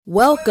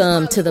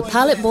Welcome to the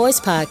Pilot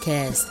Boys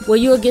Podcast, where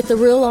you'll get the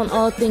real on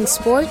all things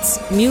sports,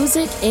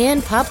 music,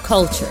 and pop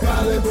culture.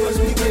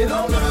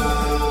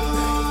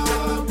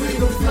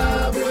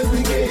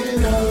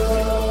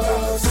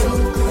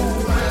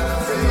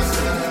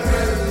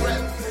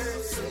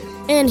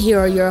 And here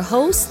are your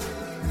hosts,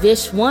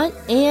 Vishwant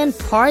and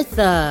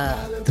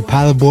Partha. The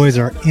Pilot Boys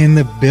are in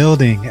the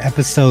building,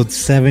 episode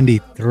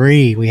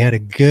 73. We had a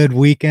good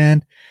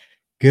weekend.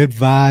 Good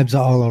vibes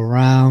all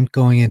around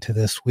going into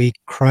this week,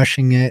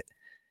 crushing it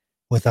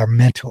with our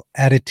mental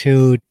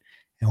attitude,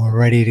 and we're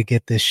ready to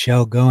get this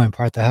show going.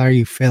 Partha, how are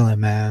you feeling,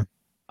 man?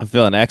 I'm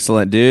feeling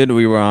excellent, dude.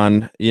 We were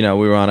on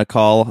a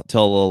call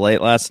till a little late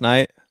last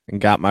night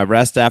and got my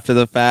rest after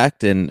the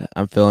fact, and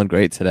I'm feeling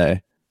great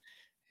today.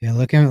 Yeah,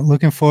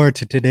 looking forward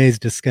to today's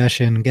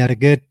discussion. Got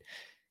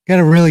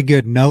a really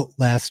good note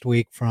last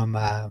week from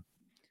a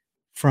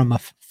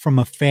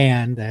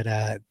fan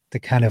that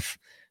kind of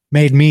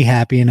made me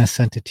happy, and I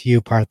sent it to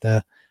you,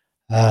 Partha.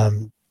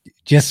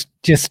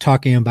 Just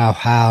talking about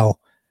how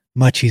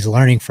much he's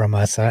learning from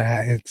us.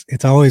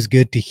 It's always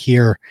good to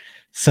hear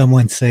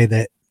someone say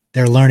that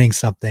they're learning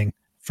something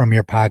from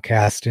your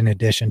podcast in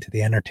addition to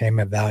the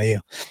entertainment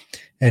value.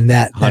 And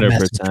that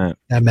 100%.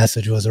 That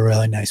message was a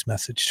really nice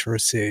message to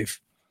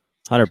receive.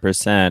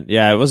 100%.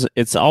 Yeah,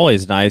 it's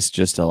always nice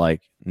just to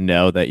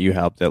know that you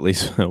helped at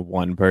least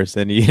one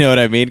person. You know what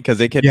I mean? Because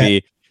it could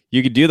be.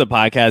 You could do the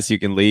podcast, you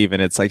can leave,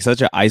 and it's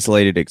such an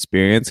isolated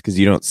experience because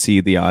you don't see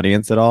the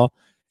audience at all.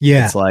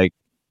 Yeah. It's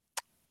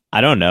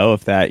I don't know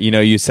if that,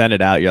 you send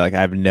it out, you're I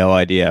have no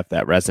idea if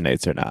that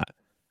resonates or not.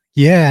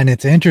 Yeah, and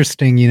it's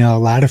interesting, a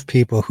lot of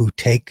people who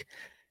take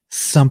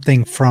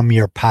something from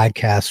your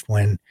podcast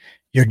when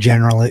you're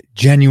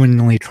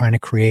genuinely trying to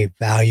create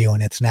value,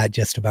 and it's not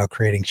just about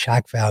creating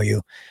shock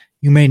value.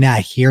 You may not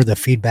hear the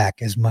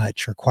feedback as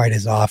much or quite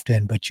as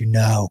often, but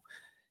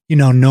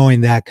knowing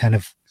that kind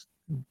of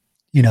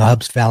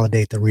helps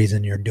validate the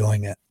reason you're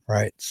doing it,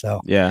 right? So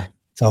yeah,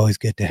 it's always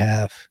good to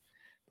have.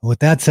 But with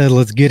that said,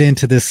 let's get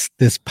into this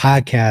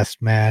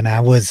podcast, man. I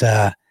was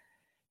part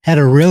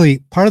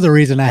of the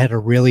reason I had a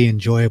really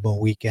enjoyable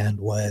weekend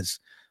was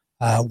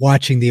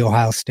watching the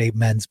Ohio State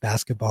men's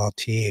basketball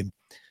team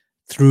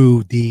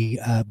through the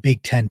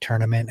Big Ten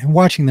tournament and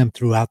watching them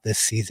throughout this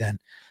season.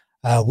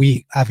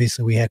 We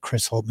had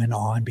Chris Holtmann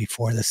on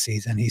before the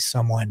season. He's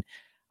someone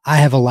I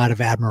have a lot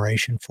of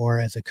admiration for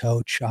as a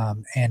coach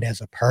and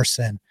as a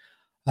person.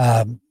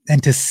 And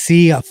to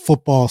see a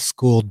football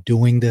school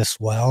doing this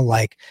well,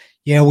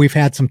 we've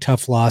had some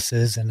tough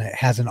losses and it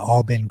hasn't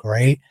all been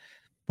great.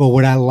 But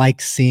what I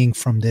like seeing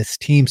from this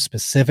team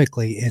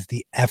specifically is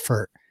the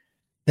effort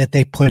that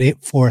they put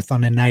it forth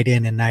on a night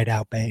in and night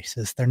out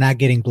basis. They're not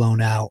getting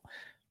blown out.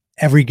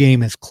 Every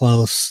game is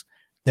close.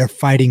 They're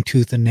fighting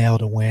tooth and nail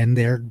to win.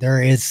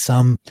 There is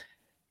some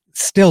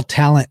still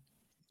talent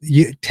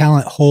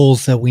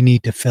holes that we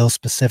need to fill,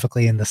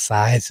 specifically in the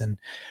size and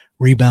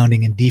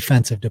rebounding and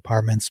defensive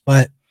departments.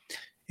 But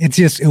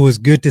it was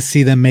good to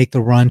see them make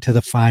the run to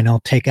the final,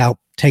 take out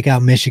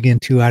Michigan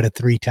 2 out of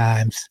 3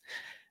 times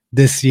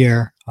this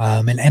year,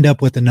 and end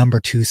up with the number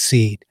 2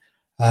 seed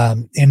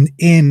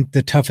in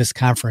the toughest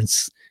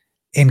conference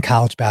in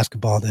college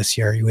basketball this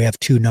year. We have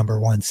 2 number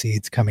 1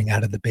 seeds coming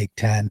out of the Big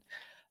Ten,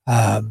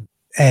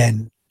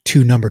 and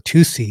 2 number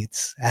 2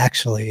 seeds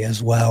actually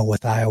as well,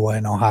 with Iowa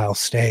and Ohio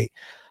State.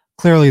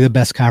 Clearly the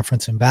best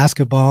conference in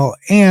basketball.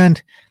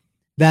 And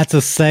that's a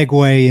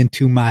segue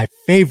into my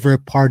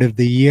favorite part of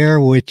the year,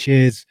 which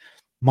is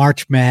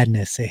March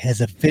Madness. It has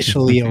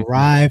officially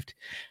arrived.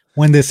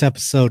 When this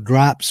episode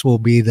drops will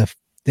be the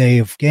day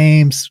of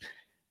games.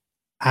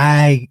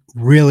 I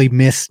really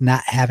missed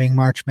not having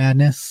March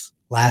Madness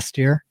last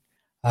year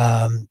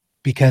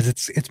because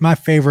it's my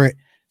favorite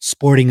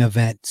sporting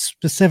event,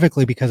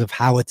 specifically because of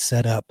how it's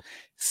set up.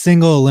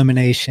 Single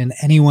elimination.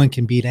 Anyone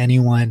can beat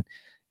anyone.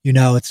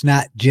 It's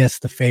not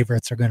just the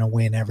favorites are going to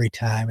win every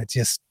time. It's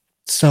just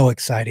so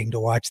exciting to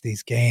watch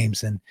these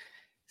games and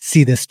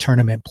see this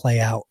tournament play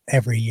out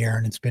every year.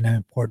 And it's been an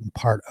important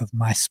part of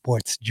my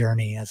sports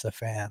journey as a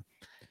fan.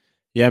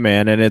 Yeah,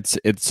 man. And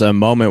it's a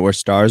moment where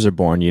stars are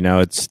born.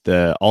 It's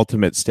the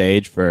ultimate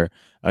stage for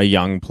a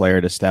young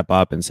player to step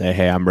up and say,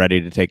 hey, I'm ready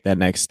to take that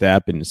next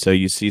step. And so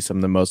you see some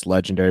of the most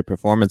legendary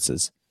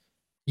performances.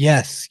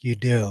 Yes, you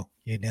do.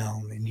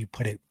 And you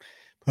put it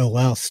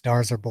well,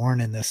 stars are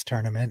born in this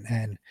tournament,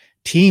 and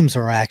teams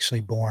are actually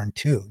born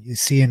too. You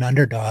see an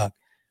underdog,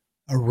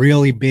 a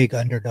really big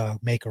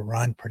underdog, make a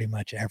run pretty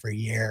much every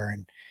year,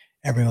 and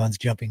everyone's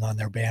jumping on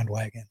their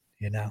bandwagon,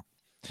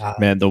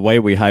 Man, the way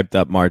we hyped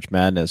up March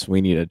Madness,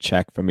 we need a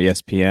check from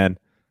ESPN.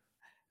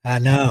 I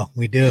know,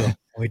 we do.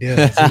 We do.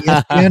 Is it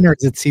ESPN or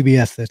is it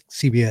CBS?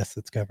 CBS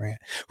that's covering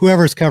it.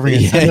 Whoever's covering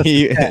it.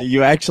 Yeah,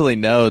 you actually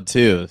know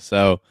too.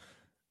 So,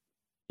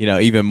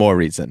 even more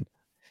reason.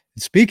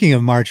 Speaking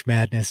of March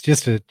Madness,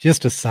 just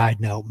a side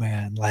note,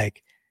 man.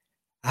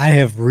 I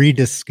have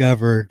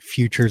rediscovered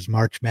Future's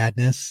March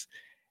Madness,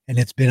 and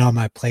it's been on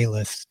my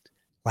playlist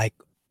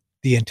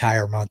the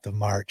entire month of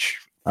March.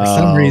 For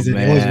some reason,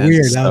 man, it was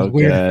weird. So that was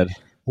weird. Good.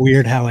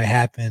 Weird how it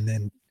happened,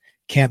 and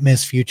can't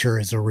miss future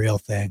is a real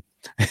thing.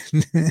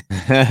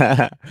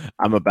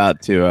 I'm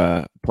about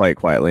to play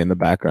quietly in the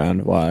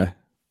background while I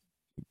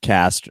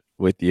cast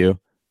with you.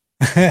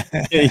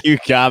 You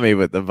got me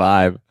with the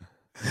vibe.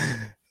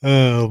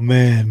 Oh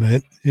man,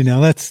 but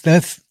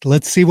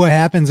let's see what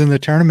happens in the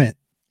tournament,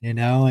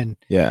 and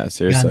yeah,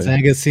 seriously.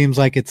 Gonzaga seems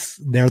like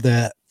they're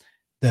the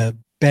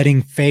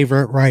betting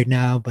favorite right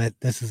now, but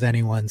this is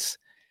anyone's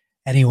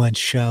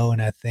show,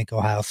 and I think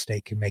Ohio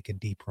State can make a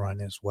deep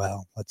run as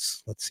well.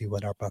 Let's see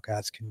what our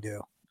Buckeyes can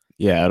do.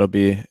 Yeah, it'll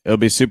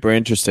be super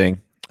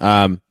interesting.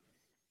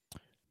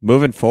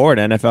 Moving forward,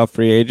 NFL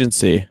free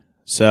agency.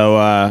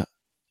 So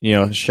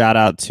shout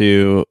out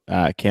to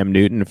Cam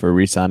Newton for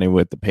re-signing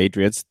with the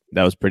Patriots.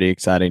 That was pretty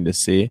exciting to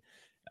see.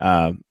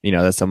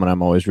 That's someone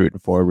I'm always rooting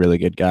for. Really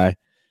good guy.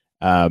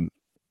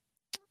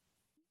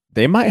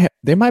 They might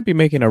be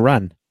making a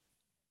run.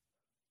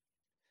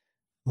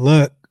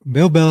 Look,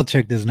 Bill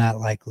Belichick does not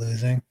like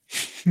losing.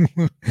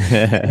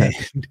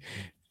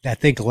 I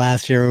think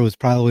last year was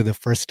probably the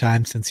first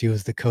time since he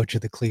was the coach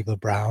of the Cleveland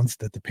Browns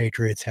that the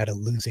Patriots had a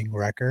losing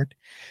record.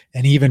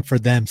 And even for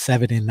them,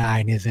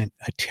 7-9 isn't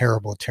a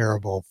terrible,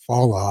 terrible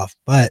fall off,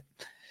 but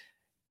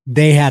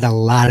they had a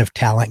lot of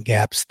talent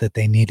gaps that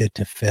they needed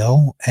to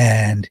fill.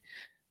 And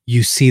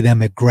you see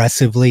them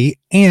aggressively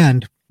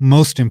and,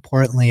 most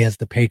importantly, as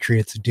the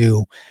Patriots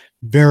do,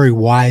 very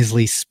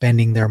wisely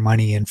spending their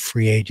money in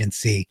free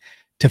agency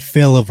to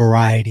fill a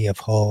variety of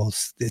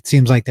holes. It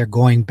seems like they're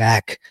going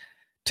back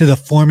to the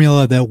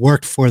formula that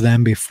worked for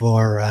them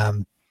before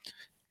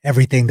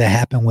everything that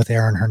happened with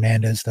Aaron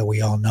Hernandez that we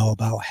all know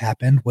about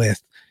happened,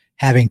 with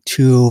having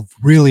two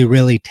really,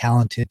 really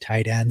talented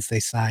tight ends. They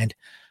signed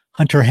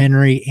Hunter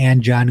Henry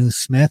and Jonnu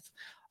Smith,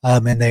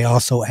 and they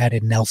also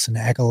added Nelson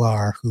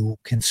Aguilar, who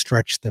can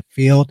stretch the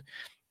field.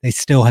 They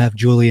still have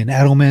Julian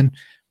Edelman,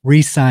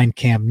 re-signed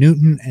Cam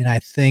Newton, and I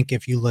think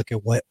if you look at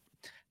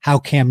how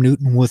Cam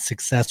Newton was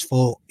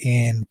successful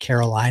in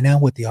Carolina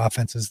with the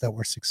offenses that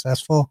were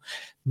successful,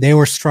 they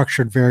were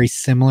structured very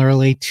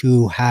similarly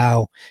to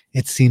how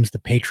it seems the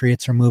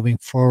Patriots are moving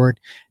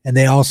forward. And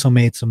they also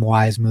made some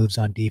wise moves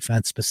on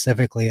defense.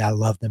 Specifically, I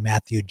love the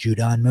Matthew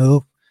Judon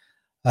move.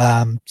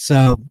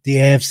 So the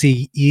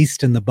AFC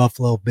East and the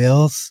Buffalo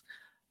Bills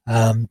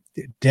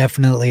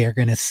definitely are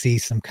going to see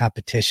some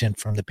competition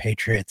from the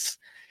Patriots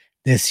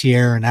this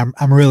year. And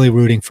I'm really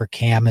rooting for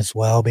Cam as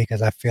well,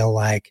 because I feel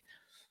like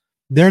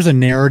there's a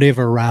narrative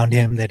around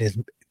him that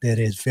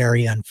is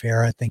very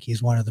unfair. I think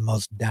he's one of the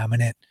most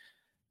dominant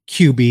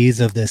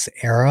QBs of this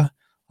era.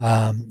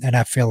 And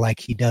I feel like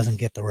he doesn't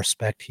get the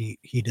respect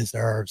he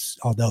deserves,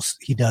 although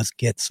he does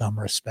get some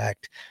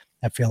respect.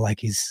 I feel like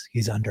he's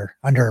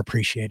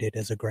underappreciated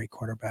as a great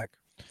quarterback.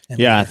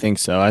 Yeah, I think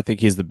so. I think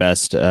he's the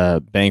best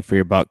bang for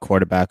your buck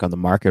quarterback on the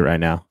market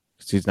right now,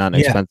 because he's not an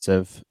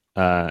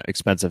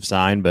expensive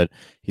sign, but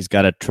he's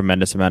got a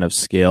tremendous amount of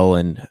skill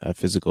and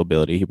physical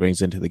ability he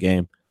brings into the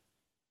game.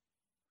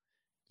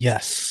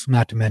 Yes,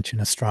 not to mention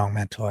a strong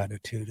mental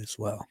attitude as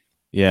well.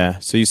 Yeah,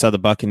 so you saw the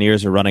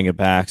Buccaneers are running it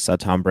back. Saw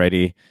Tom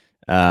Brady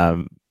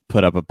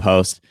put up a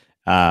post,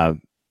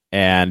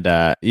 and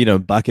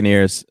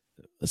Buccaneers,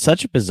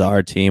 such a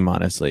bizarre team.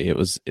 Honestly, it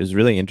was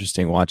really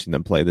interesting watching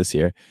them play this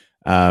year,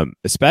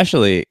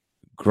 especially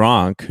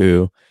Gronk,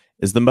 who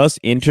is the most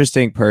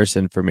interesting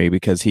person for me,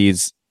 because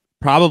he's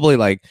probably,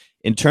 like,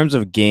 in terms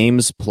of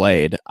games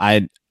played,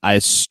 I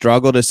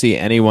struggle to see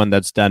anyone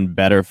that's done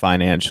better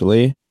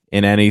financially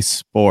in any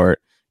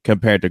sport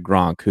compared to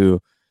Gronk, who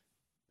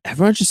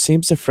everyone just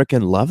seems to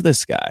freaking love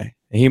this guy.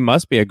 He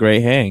must be a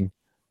great hang.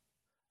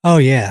 Oh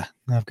yeah,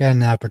 I've got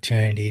an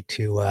opportunity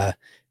to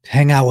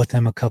hang out with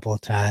him a couple of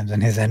times,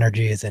 and his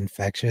energy is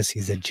infectious.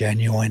 He's a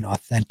genuine,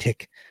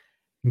 authentic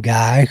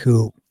guy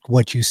who,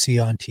 what you see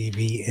on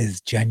TV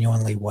is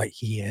genuinely what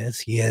he is.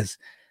 He is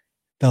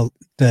the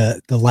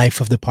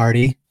life of the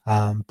party,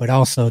 but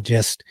also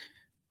just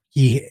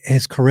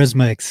his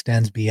charisma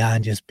extends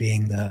beyond just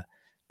being the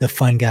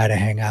fun guy to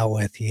hang out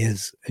with. He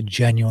is a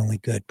genuinely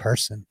good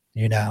person,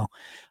 and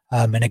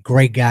a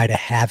great guy to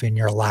have in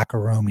your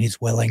locker room.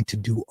 He's willing to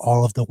do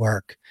all of the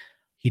work.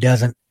 He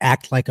doesn't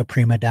act like a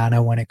prima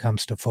donna when it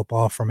comes to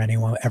football, from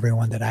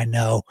everyone that I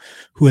know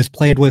who has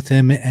played with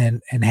him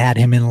and had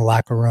him in the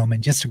locker room,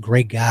 and just a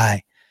great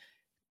guy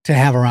to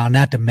have around,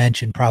 not to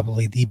mention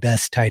probably the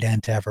best tight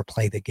end to ever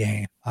play the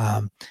game.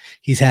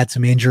 He's had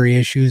some injury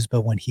issues,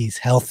 but when he's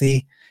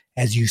healthy,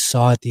 as you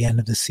saw at the end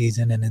of the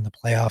season and in the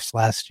playoffs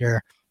last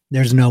year,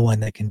 there's no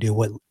one that can do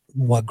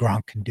what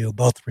Gronk can do,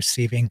 both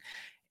receiving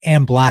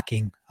and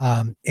blocking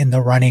in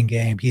the running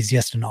game. He's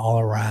just an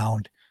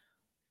all-around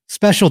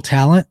special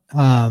talent.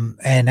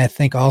 And I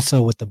think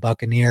also with the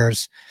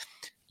Buccaneers,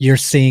 you're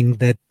seeing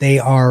that they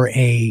are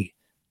a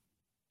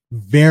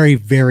very,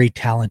 very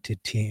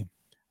talented team.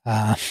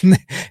 And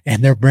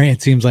their brain,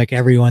 it seems like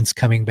everyone's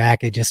coming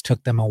back. It just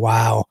took them a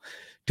while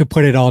to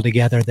put it all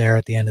together there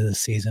at the end of the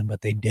season,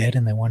 but they did,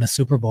 and they won a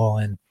Super Bowl,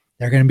 and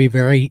they're going to be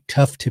very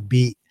tough to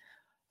beat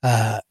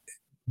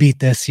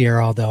this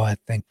year, although I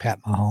think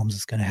Pat Mahomes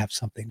is going to have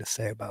something to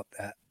say about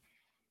that.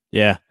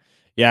 Yeah,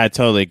 I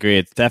totally agree.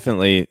 It's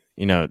definitely,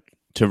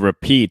 to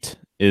repeat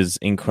is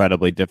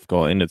incredibly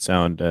difficult in its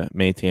own, to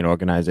maintain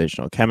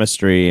organizational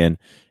chemistry and,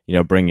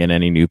 bring in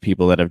any new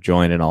people that have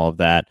joined and all of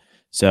that.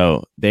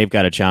 So they've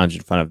got a challenge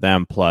in front of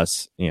them.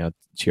 Plus, to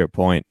your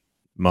point,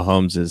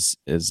 Mahomes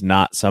is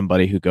not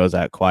somebody who goes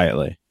out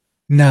quietly.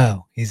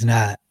 No, he's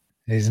not.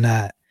 He's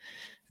not.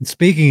 And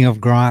speaking of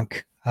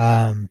Gronk,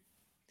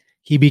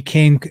 he's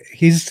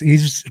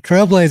a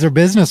trailblazer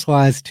business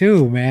wise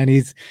too,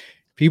 man.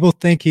 People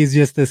think he's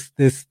just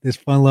this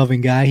fun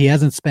loving guy. He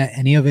hasn't spent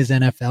any of his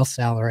NFL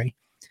salary.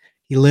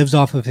 He lives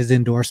off of his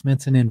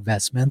endorsements and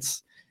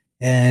investments,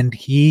 and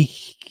he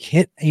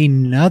hit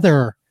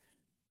another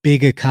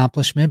big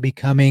accomplishment,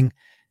 becoming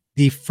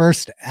the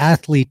first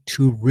athlete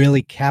to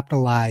really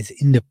capitalize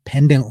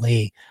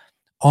independently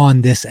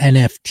on this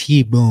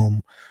NFT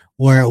boom,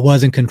 where it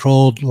wasn't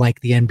controlled like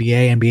the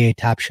NBA. NBA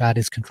Top Shot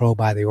is controlled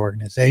by the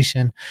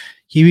organization.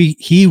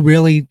 He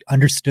really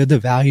understood the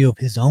value of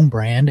his own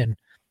brand and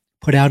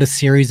put out a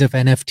series of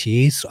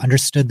NFTs,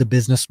 understood the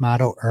business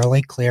model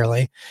early,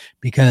 clearly,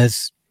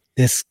 because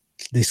this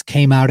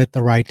came out at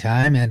the right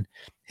time, and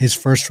his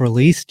first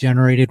release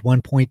generated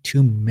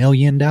 $1.2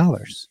 million.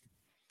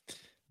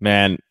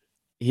 Man,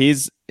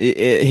 he's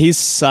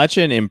such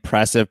an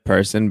impressive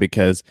person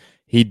because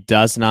he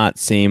does not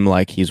seem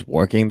like he's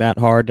working that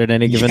hard at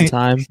any given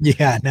time.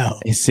 Yeah, no.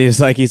 He seems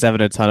like he's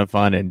having a ton of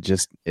fun, and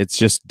it's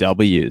just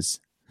W's.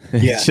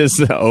 Yeah. It's just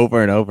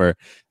over and over.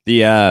 The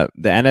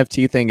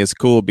NFT thing is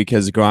cool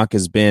because Gronk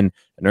has been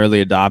an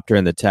early adopter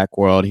in the tech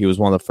world. He was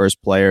one of the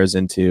first players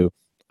into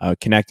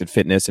connected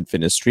fitness and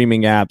fitness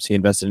streaming apps. He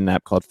invested in an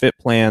app called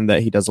FitPlan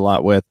that he does a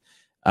lot with.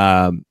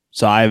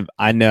 So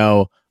I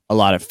know a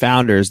lot of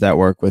founders that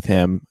work with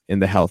him in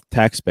the health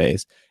tech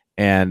space,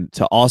 and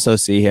to also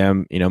see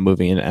him,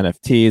 moving into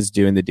NFTs,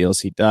 doing the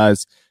deals he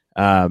does,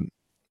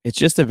 it's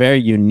just a very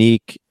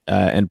unique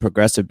and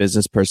progressive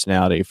business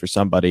personality for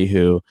somebody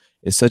who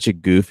is such a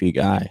goofy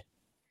guy.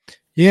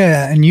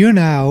 Yeah, and you and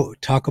I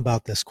talk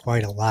about this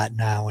quite a lot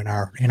now in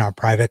our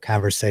private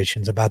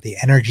conversations about the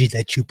energy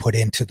that you put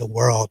into the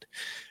world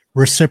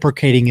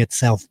reciprocating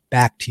itself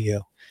back to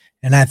you.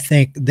 And I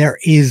think there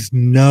is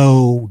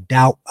no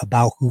doubt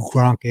about who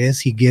Gronk is.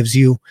 He gives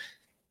you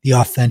the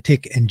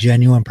authentic and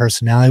genuine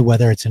personality,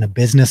 whether it's in a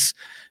business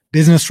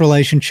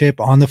relationship,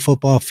 on the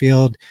football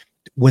field,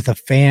 with a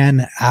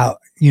fan, out,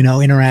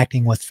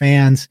 interacting with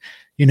fans.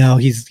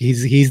 He's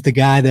the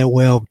guy that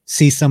will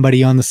see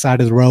somebody on the side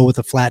of the road with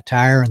a flat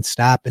tire and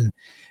stop and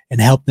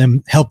help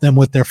them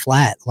with their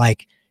flat.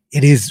 Like,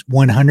 it is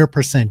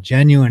 100%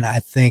 genuine. I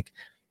think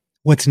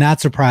what's not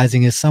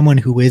surprising is someone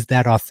who is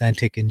that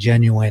authentic and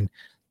genuine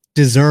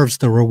deserves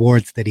the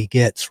rewards that he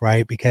gets,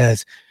 right?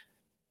 Because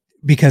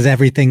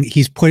everything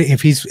he's put,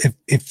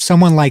 if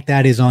someone like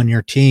that is on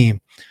your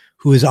team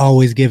who is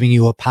always giving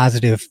you a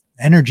positive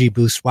energy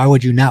boost, why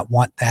would you not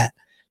want that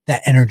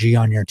energy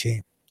on your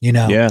team?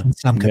 In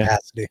some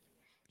capacity.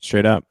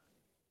 Straight up.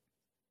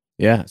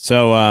 Yeah.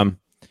 So,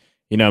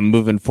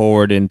 moving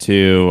forward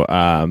into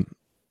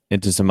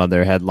some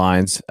other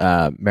headlines,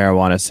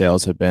 marijuana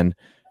sales have been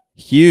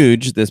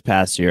huge this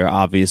past year,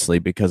 obviously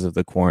because of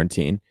the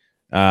quarantine.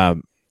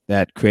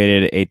 That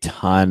created a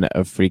ton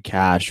of free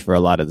cash for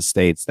a lot of the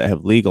states that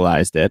have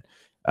legalized it.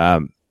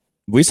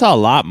 We saw a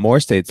lot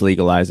more states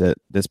legalize it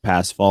this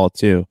past fall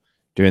too,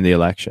 during the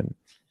election.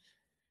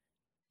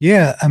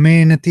 Yeah, I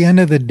mean, at the end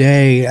of the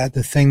day,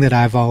 the thing that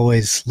I've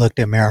always looked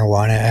at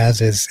marijuana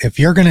as is if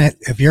you're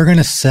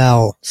gonna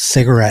sell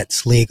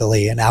cigarettes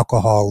legally and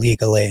alcohol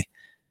legally,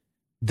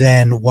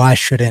 then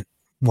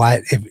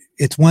if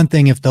it's one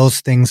thing if those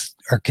things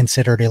are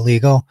considered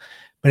illegal,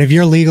 but if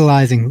you're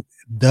legalizing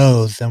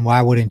those, then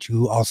why wouldn't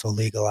you also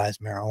legalize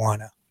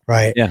marijuana,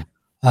 right? Yeah.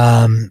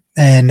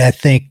 And I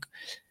think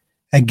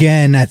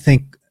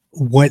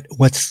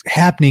what's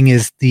happening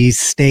is these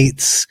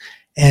states,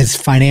 as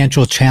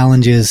financial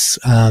challenges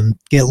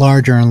get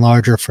larger and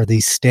larger for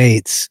these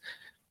states,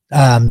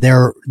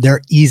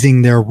 they're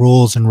easing their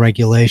rules and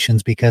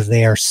regulations because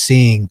they are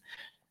seeing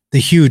the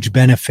huge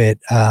benefit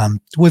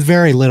with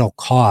very little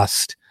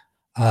cost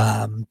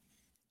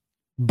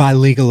by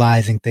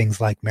legalizing things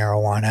like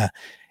marijuana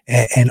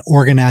and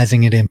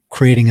organizing it and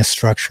creating a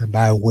structure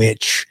by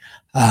which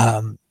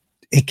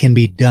it can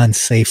be done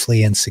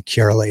safely and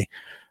securely,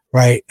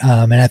 right?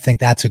 And I think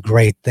that's a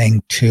great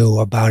thing too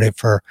about it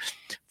for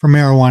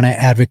marijuana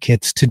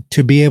advocates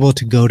to be able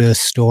to go to a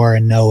store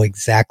and know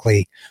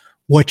exactly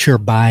what you're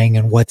buying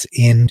and what's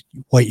in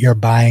what you're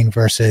buying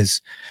versus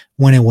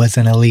when it was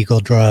an illegal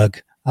drug.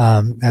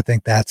 I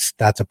think that's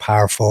a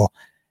powerful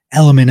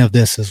element of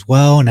this as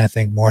well. And I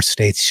think more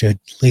states should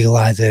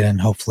legalize it,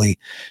 and hopefully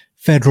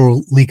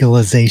federal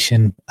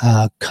legalization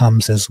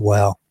comes as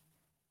well.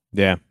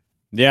 Yeah.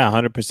 Yeah.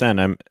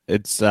 100%.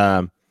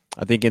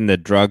 I think in the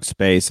drug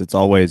space, it's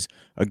always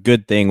a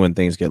good thing when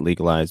things get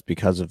legalized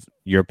because of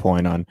your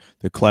point on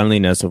the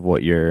cleanliness of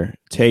what you're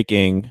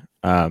taking,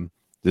 the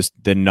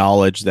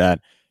knowledge that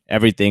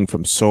everything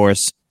from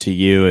source to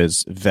you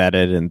is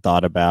vetted and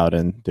thought about,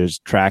 and there's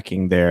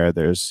tracking there.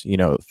 There's,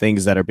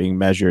 things that are being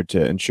measured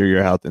to ensure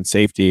your health and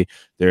safety.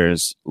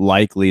 There's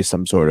likely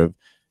some sort of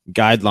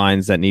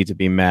guidelines that need to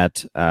be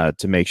met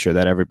to make sure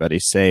that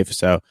everybody's safe.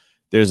 So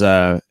there's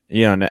an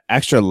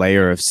extra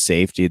layer of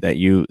safety that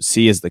you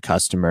see as the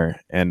customer.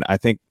 And I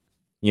think,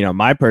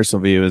 my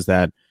personal view is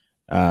that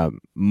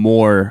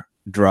more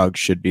drugs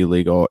should be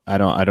legal. I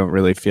don't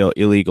really feel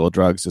illegal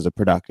drugs is a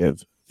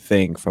productive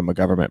thing from a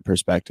government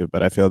perspective,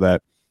 but I feel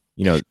that,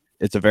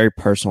 it's a very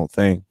personal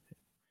thing.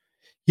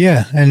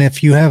 Yeah. And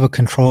if you have a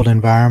controlled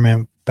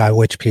environment by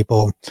which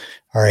people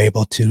are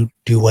able to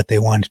do what they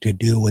want to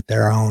do with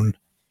their own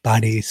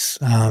bodies,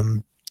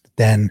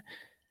 then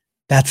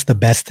that's the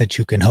best that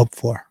you can hope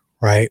for,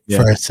 right?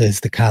 Yeah.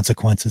 Versus the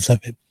consequences of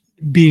it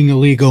being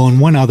illegal.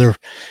 And one other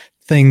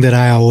thing that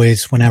I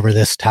always, whenever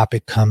this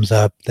topic comes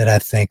up, that I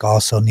think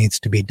also needs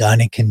to be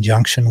done in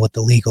conjunction with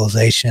the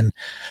legalization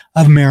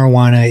of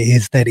marijuana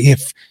is that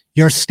if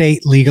your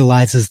state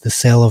legalizes the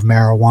sale of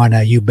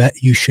marijuana,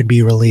 you should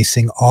be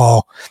releasing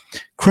all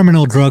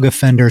criminal drug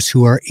offenders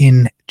who are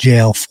in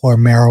jail for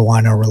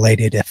marijuana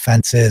related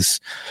offenses,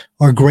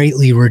 or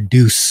greatly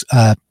reduce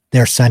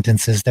their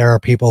sentences. There are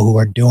people who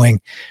are doing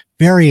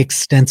very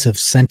extensive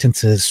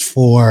sentences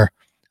for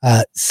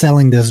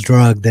selling this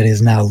drug that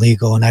is now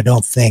legal. And I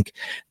don't think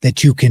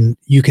that you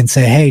can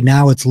say, hey,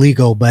 now it's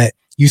legal, but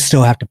you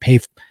still have to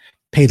pay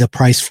the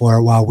price for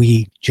it while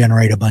we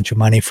generate a bunch of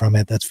money from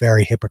it. That's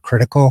very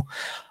hypocritical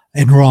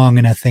and wrong.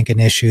 And I think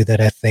an issue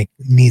that I think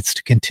needs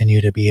to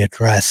continue to be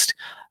addressed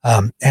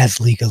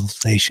as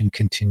legalization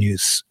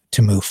continues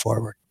to move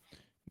forward.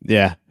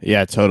 Yeah,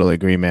 totally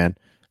agree, man.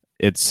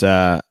 It's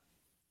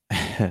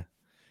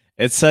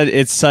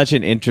it's such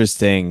an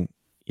interesting,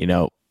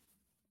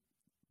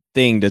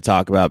 thing to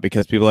talk about,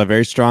 because people have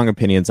very strong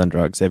opinions on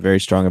drugs. They have very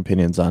strong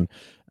opinions on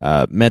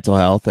mental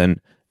health, and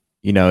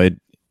to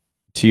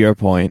your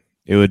point,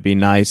 it would be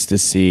nice to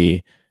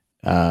see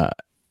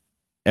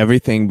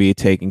everything be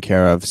taken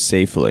care of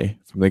safely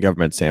from the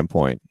government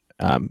standpoint,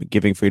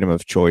 giving freedom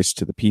of choice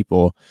to the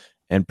people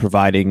and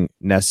providing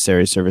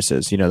necessary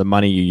services. The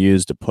money you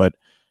use to put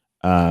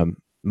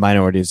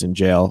minorities in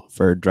jail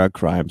for drug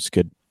crimes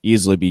could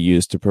easily be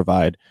used to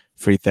provide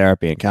free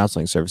therapy and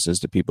counseling services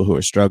to people who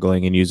are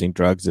struggling and using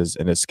drugs as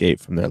an escape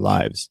from their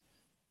lives.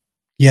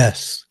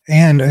 Yes.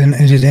 And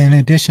in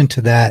addition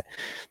to that,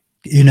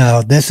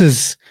 this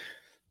is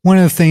one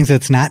of the things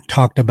that's not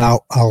talked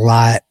about a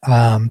lot.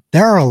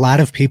 There are a lot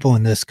of people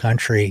in this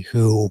country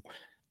who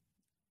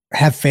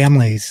have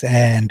families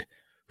and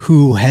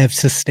who have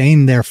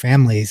sustained their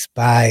families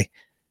by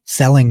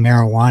selling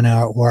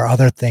marijuana or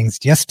other things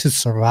just to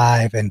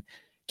survive and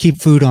keep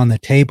food on the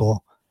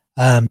table.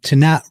 To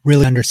not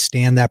really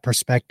understand that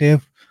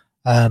perspective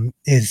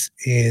is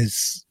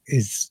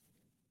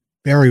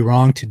very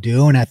wrong to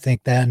do. And I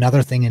think that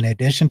another thing in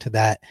addition to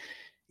that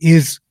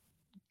is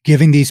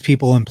giving these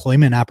people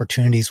employment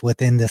opportunities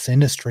within this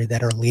industry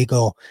that are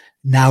legal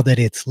now that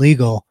it's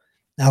legal,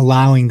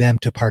 allowing them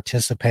to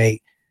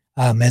participate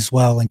as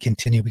well and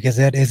continue, because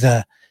it is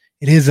the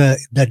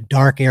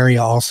dark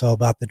area also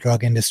about the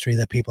drug industry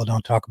that people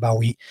don't talk about.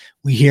 We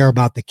hear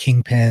about the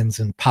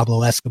kingpins and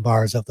Pablo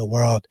Escobars of the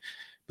world,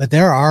 but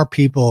there are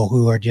people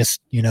who are just,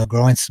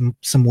 growing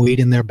some weed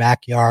in their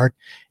backyard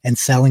and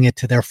selling it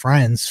to their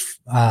friends,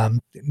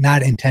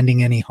 not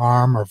intending any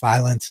harm or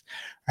violence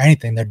or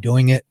anything. They're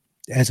doing it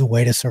as a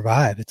way to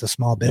survive. It's a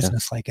small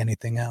business like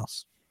anything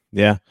else.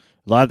 Yeah.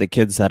 A lot of the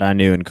kids that I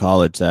knew in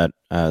college that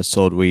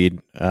sold weed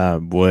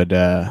would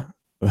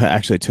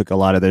actually took a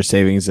lot of their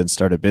savings and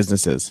started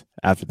businesses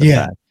after the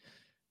fact.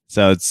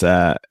 So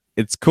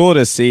it's cool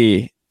to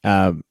see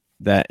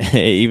that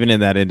even in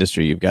that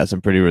industry, you've got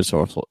some pretty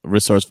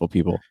resourceful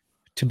people.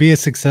 To be a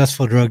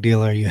successful drug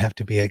dealer, you have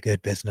to be a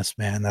good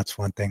businessman. That's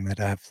one thing that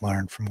I've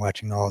learned from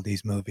watching all of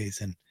these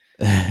movies and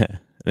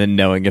and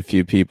knowing a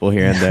few people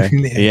here and there.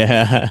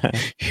 Yeah.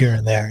 Here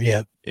and there.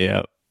 Yep.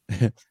 Yep.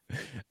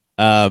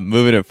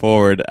 Moving it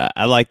forward,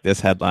 I like this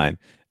headline.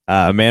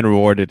 A man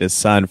rewarded his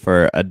son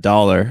for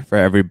 $1 for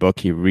every book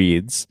he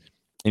reads,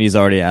 and he's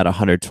already at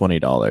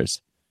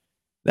 $120.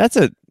 That's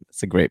a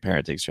great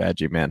parenting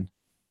strategy, man.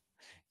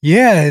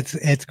 Yeah,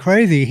 it's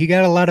crazy. He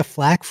got a lot of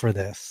flack for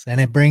this,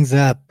 and it brings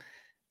up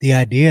the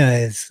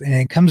idea and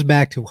it comes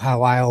back to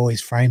how I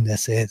always frame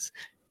this is,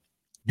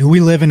 do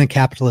we live in a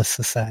capitalist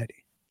society?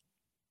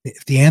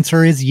 If the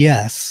answer is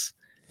yes,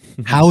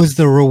 how is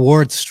the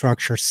reward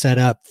structure set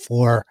up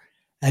for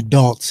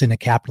adults in a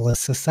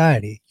capitalist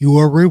society? You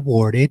are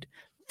rewarded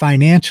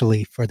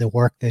financially for the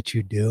work that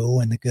you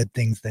do and the good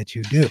things that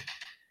you do.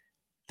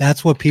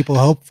 That's what people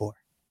hope for.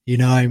 You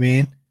know what I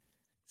mean?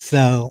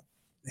 So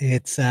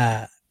it's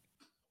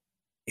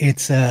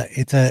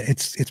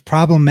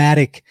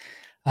problematic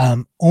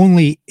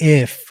only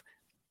if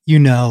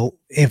the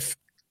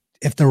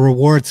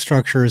reward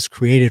structure is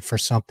created for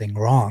something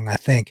wrong. I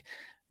think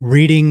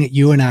reading,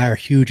 you and I are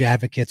huge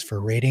advocates for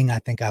reading. I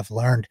think I've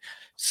learned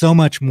so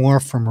much more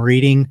from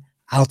reading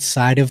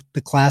outside of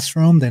the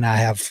classroom than I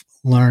have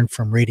learned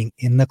from reading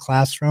in the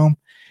classroom.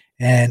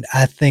 And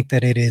I think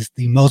that it is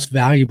the most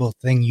valuable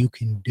thing you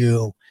can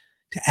do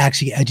to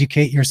actually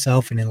educate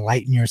yourself and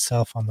enlighten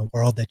yourself on the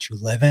world that you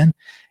live in.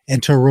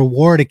 And to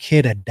reward a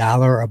kid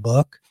 $1 a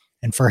book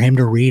And for him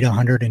to read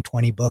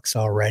 120 books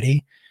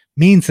already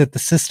means that the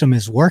system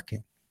is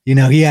working.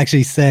 He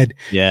actually said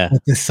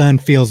that the son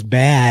feels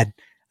bad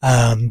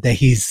that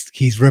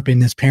he's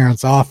ripping his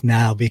parents off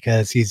now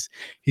because he's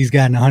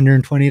gotten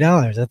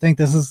 $120. I think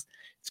it's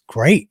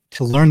great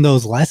to learn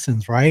those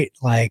lessons, right?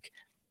 Like,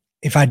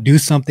 if I do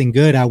something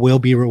good, I will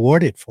be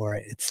rewarded for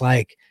it. It's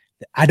like,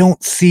 I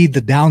don't see the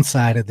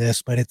downside of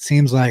this, but it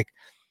seems like,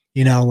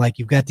 like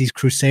you've got these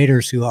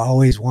crusaders who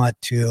always want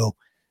to,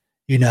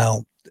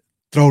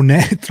 throw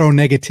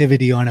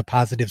negativity on a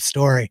positive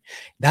story.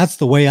 That's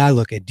the way I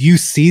look at it. Do you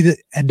see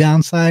a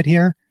downside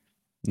here?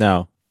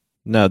 No,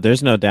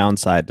 there's no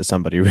downside to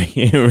somebody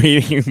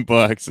reading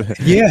books.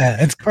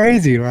 Yeah, it's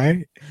crazy,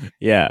 right?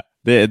 Yeah.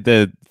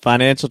 The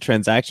financial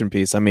transaction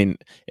piece, I mean,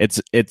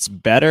 it's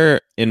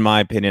better in my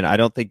opinion. I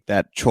don't think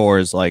that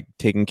chores like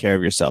taking care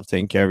of yourself,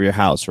 taking care of your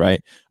house,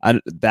 right?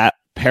 That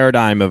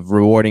paradigm of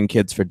rewarding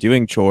kids for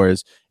doing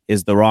chores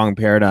is the wrong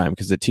paradigm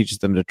because it teaches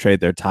them to trade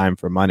their time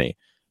for money.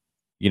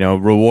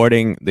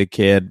 Rewarding the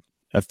kid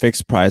a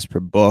fixed price per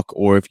book,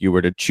 or if you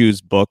were to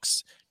choose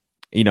books,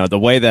 the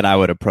way that I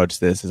would approach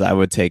this is I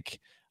would take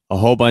a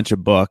whole bunch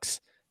of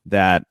books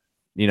that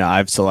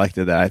I've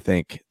selected that I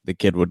think the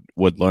kid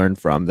would learn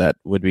from, that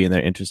would be in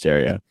their interest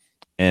area.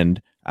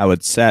 And I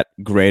would set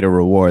greater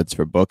rewards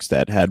for books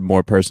that had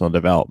more personal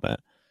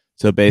development.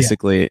 So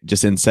basically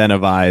just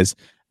incentivize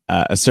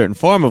a certain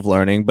form of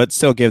learning, but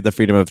still give the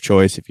freedom of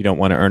choice. If you don't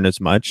want to earn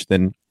as much,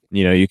 then,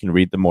 you can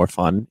read the more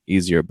fun,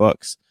 easier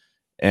books.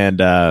 And,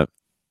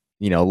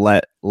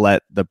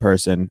 let the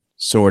person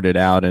sort it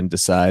out and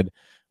decide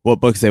what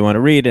books they want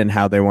to read and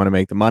how they want to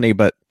make the money.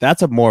 But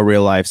that's a more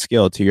real life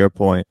skill, to your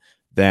point,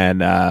 than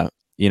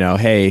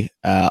hey,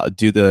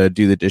 do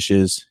the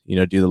dishes,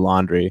 do the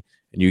laundry,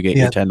 and you get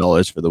your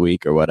 $10 for the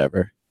week or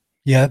whatever.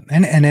 Yeah,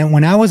 and then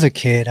when I was a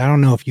kid, I don't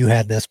know if you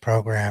had this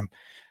program.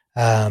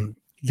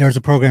 There was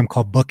a program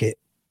called Book It,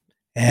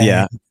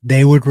 and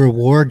they would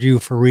reward you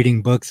for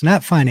reading books,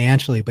 not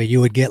financially, but you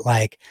would get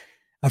like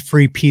a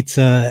free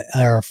pizza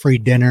or a free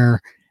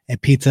dinner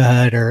at Pizza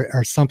Hut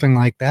or something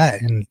like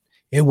that, and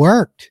it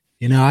worked.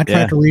 I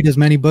tried to read as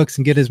many books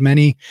and get as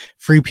many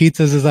free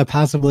pizzas as I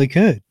possibly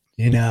could.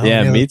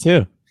 Me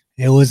too.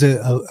 It was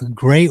a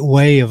great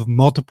way of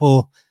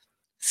multiple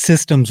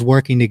systems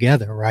working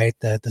together, right?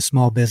 The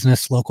small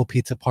business, local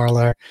pizza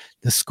parlor,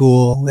 the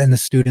school, and the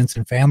students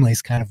and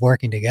families kind of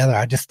working together.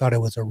 I just thought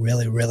it was a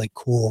really, really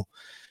cool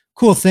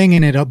thing.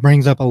 And it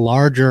brings up a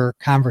larger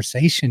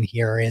conversation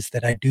here, is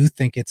that I do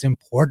think it's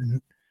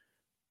important,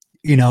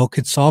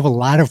 could solve a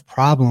lot of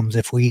problems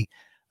if we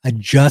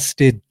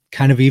adjusted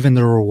kind of even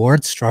the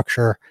reward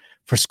structure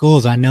for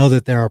schools. I know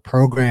that there are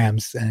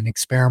programs and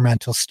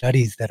experimental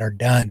studies that are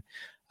done,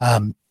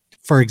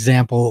 for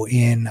example,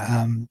 in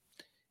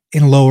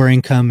lower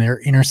income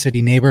or inner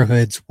city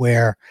neighborhoods,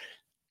 where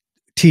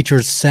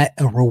teachers set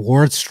a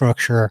reward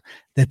structure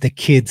that the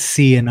kids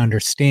see and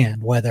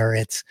understand, whether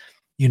it's,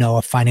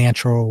 a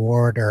financial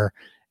reward or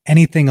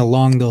anything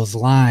along those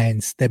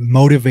lines that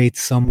motivates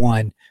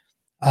someone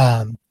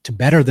to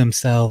better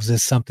themselves,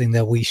 is something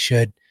that we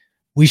should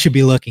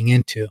be looking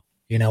into.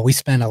 We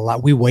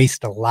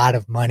waste a lot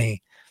of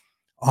money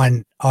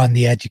on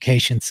the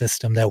education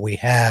system that we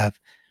have.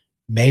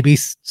 Maybe,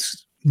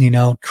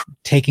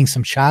 taking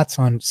some shots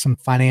on some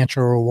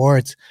financial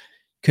rewards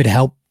could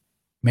help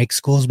make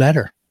schools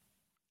better.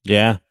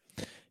 Yeah.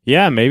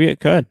 Yeah, maybe it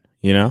could,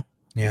 Yeah.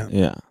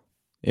 Yeah.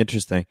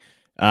 Interesting.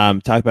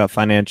 Talk about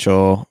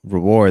financial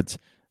rewards.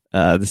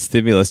 The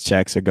stimulus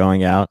checks are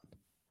going out.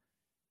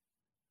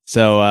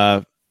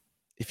 So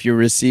if you're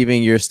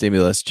receiving your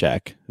stimulus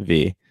check,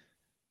 V,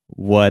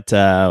 what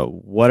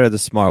are the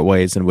smart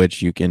ways in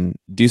which you can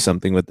do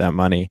something with that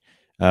money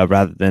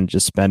rather than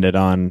just spend it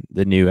on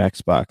the new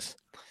Xbox?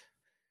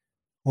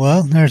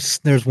 Well,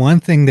 there's one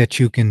thing that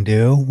you can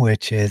do,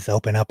 which is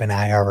open up an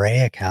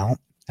IRA account,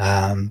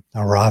 a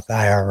Roth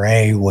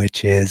IRA,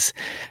 which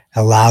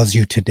allows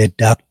you to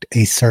deduct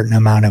a certain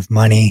amount of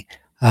money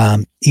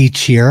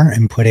each year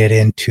and put it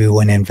into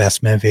an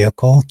investment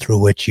vehicle through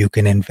which you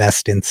can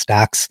invest in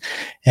stocks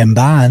and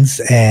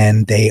bonds,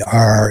 and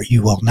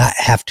you will not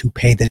have to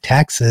pay the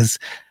taxes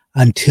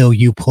until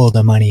you pull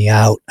the money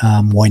out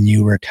when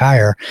you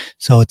retire.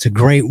 So it's a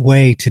great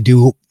way to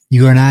do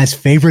you and I's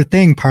favorite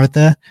thing,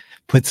 Partha: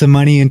 put some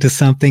money into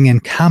something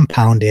and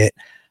compound it.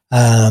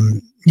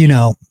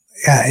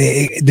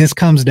 This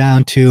comes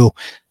down to,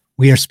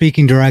 we are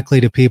speaking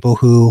directly to people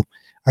who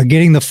are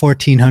getting the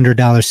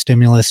 $1,400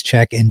 stimulus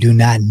check and do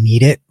not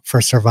need it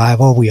for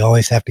survival. We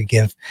always have to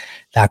give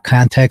that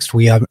context.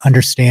 We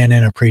understand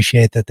and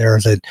appreciate that there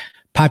is a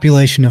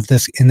population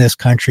in this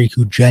country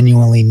who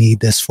genuinely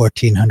need this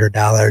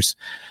 $1,400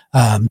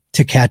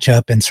 to catch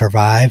up and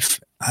survive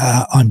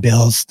on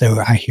bills.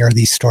 I hear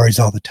these stories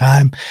all the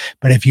time.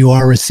 But if you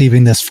are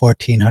receiving this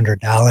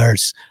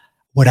 $1,400,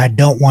 what I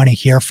don't want to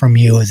hear from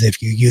you is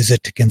if you use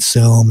it to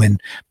consume and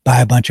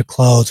buy a bunch of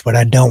clothes. What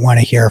I don't want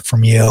to hear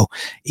from you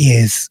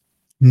is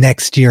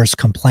next year's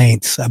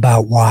complaints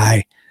about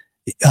why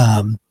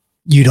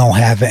you don't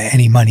have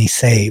any money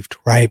saved,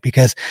 right?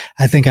 Because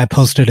I think I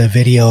posted a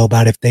video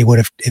about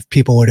if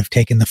people would have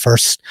taken the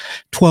first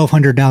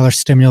 $1,200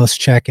 stimulus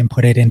check and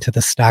put it into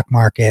the stock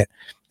market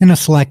in a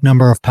select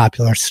number of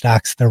popular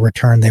stocks, the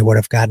return they would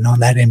have gotten on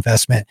that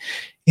investment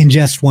in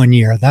just 1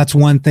 year. That's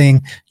one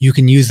thing. You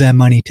can use that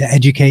money to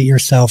educate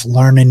yourself,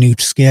 learn a new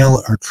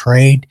skill or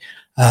trade,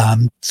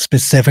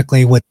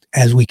 specifically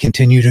as we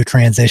continue to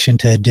transition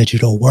to a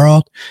digital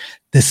world.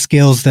 The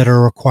skills that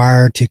are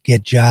required to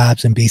get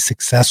jobs and be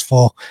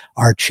successful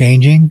are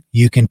changing.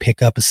 You can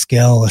pick up a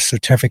skill, a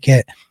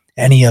certificate,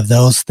 any of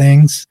those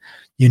things,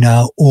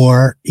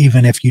 or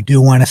even if you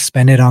do want to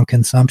spend it on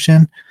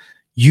consumption,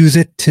 use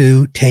it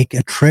to take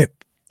a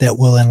trip that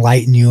will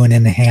enlighten you and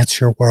enhance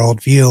your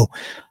worldview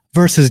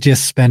versus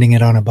just spending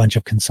it on a bunch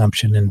of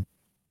consumption and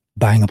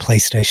buying a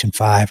PlayStation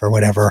 5 or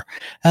whatever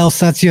else.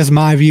 That's just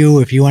my view.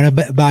 If you want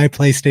to buy a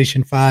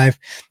PlayStation 5,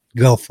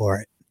 go for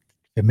it.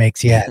 It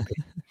makes you happy.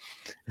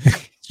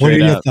 What are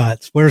your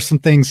thoughts? What are some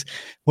things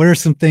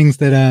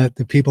that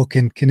the people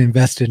can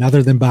invest in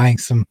other than buying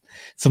some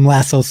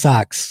Lasso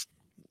socks,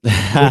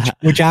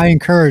 which I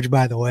encourage,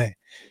 by the way.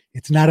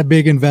 It's not a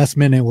big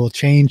investment. It will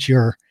change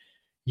your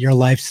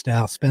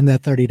lifestyle. Spend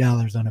that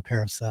 $30 on a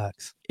pair of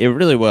socks. It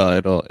really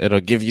will. It'll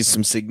give you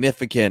some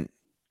significant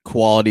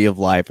quality of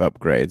life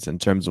upgrades in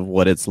terms of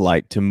what it's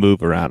like to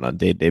move around on a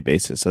day-to-day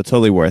basis. So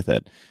totally worth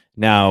it.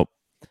 Now,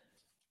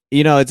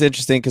 it's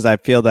interesting because I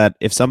feel that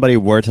if somebody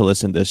were to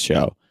listen to this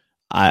show,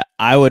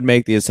 I would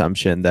make the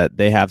assumption that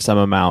they have some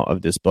amount of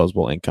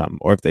disposable income,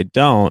 or if they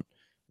don't,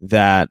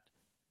 that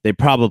they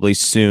probably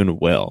soon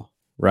will,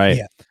 right?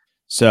 Yeah.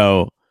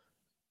 So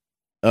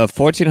a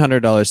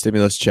 $1,400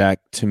 stimulus check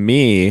to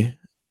me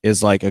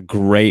is like a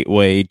great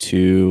way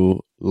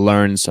to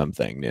learn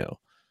something new.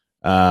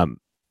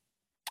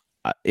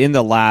 In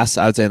the last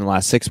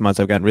 6 months,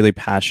 I've gotten really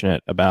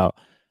passionate about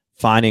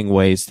finding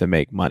ways to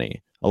make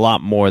money, a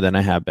lot more than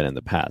I have been in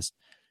the past.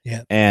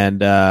 Yeah.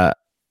 And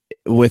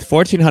with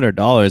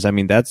 $1,400, I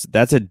mean,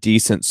 that's a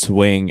decent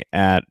swing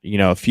at,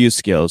 a few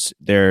skills.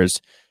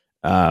 There's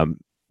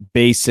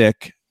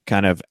basic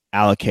kind of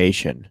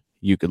allocation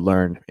you could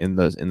learn in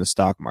the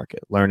stock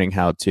market, learning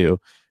how to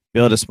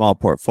build a small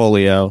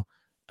portfolio.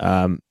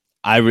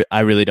 I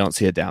really don't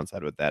see a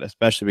downside with that,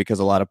 especially because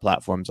a lot of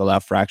platforms allow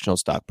fractional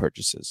stock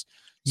purchases.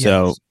 Yes.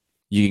 So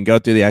you can go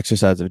through the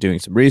exercise of doing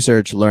some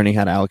research, learning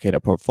how to allocate a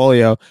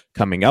portfolio,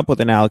 coming up with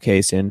an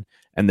allocation,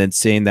 and then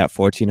seeing that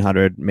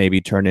 1,400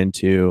 maybe turn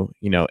into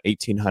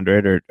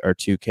 1,800 or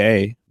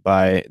 2K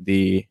by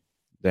the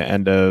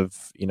end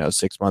of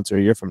 6 months or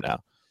a year from now.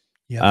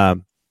 Yeah.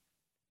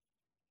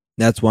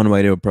 That's one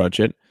way to approach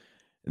it.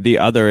 The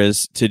other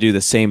is to do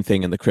the same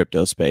thing in the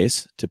crypto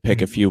space, to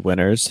pick a few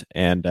winners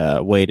and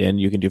wade in.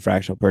 You can do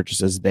fractional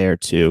purchases there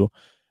too.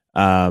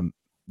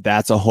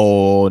 That's a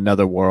whole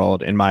another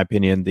world. In my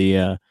opinion,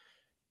 the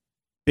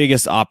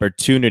biggest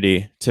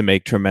opportunity to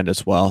make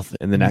tremendous wealth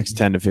in the next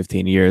 10 to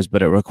 15 years,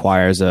 but it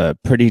requires a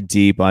pretty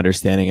deep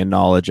understanding and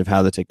knowledge of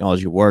how the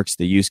technology works,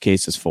 the use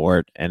cases for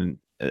it, and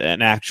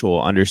an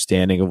actual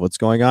understanding of what's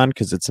going on.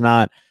 Because it's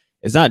not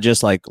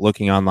just like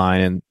looking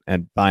online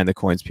and buying the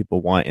coins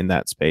people want in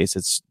that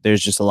space.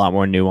 There's just a lot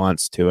more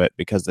nuance to it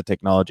because the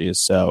technology is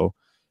so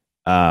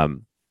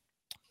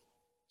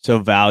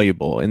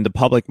valuable. In the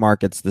public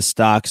markets, the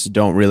stocks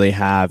don't really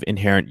have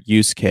inherent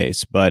use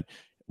case, but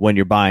when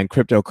you're buying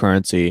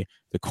cryptocurrency,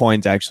 the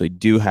coins actually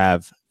do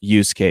have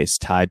use case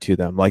tied to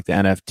them, like the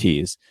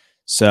NFTs.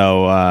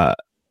 So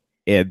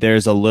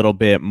there's a little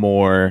bit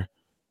more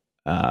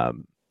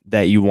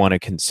that you want to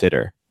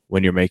consider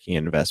when you're making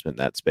an investment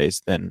in that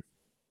space than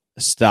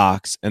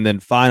stocks. And then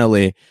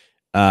finally,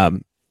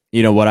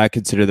 what I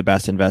consider the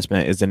best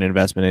investment is an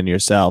investment in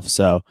yourself.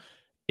 So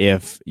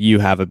if you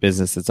have a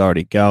business that's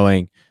already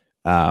going,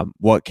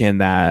 what can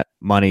that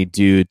money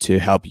do to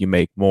help you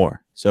make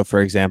more? So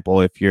for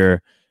example, if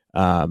you're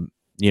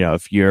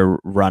if you're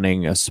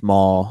running a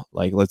small,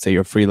 like let's say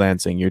you're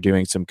freelancing, you're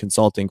doing some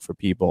consulting for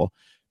people,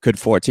 could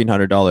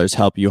 $1,400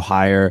 help you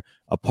hire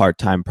a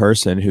part-time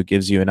person who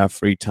gives you enough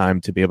free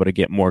time to be able to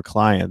get more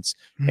clients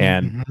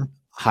and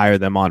hire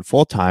them on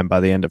full-time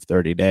by the end of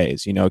 30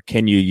 days?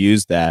 Can you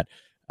use that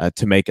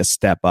to make a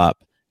step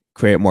up,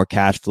 create more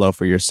cash flow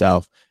for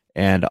yourself,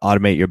 and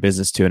automate your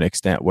business to an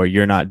extent where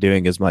you're not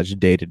doing as much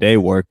day-to-day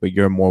work, but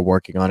you're more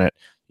working on it,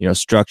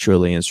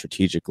 structurally and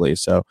strategically?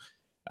 So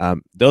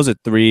those are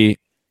three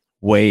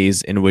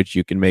ways in which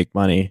you can make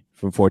money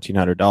from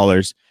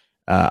 $1,400.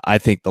 I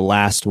think the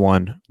last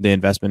one, the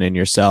investment in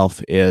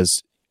yourself,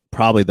 is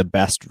probably the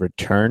best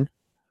return,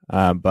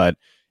 but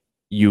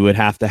you would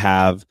have to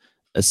have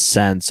a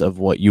sense of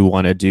what you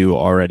want to do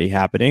already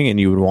happening, and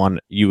you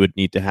would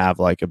need to have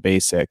like a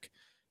basic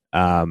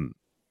roadmap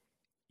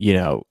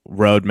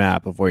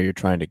of where you're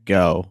trying to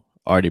go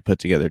already put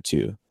together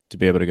to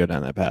be able to go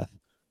down that path.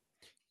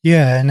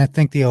 Yeah, and I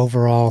think the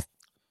overall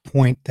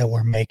point that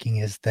we're making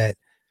is that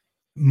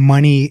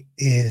money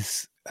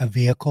is a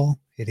vehicle.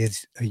 It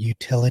is a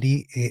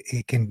utility.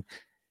 It can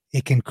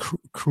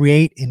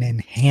create and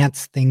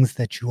enhance things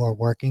that you are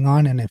working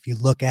on. And if you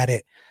look at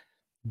it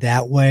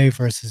that way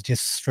versus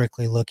just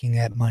strictly looking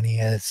at money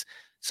as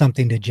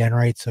something to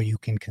generate so you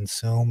can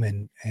consume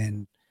and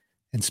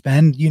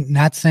spend. You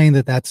not saying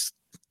that that's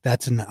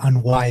an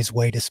unwise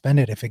way to spend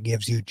it if it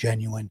gives you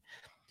genuine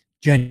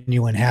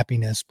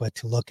happiness, but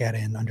to look at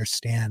it and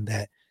understand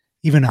that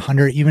even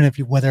if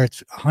you, whether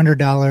it's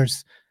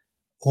 $100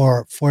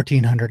 or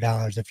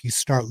 $1,400, if you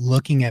start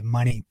looking at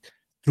money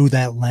through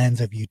that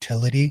lens of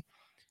utility,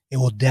 it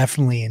will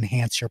definitely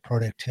enhance your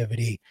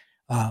productivity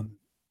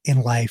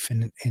in life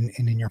and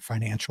in your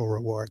financial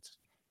rewards.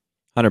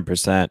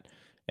 100%.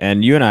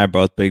 And you and I are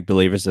both big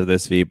believers of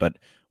this, V, but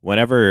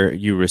whenever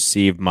you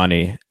receive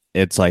money,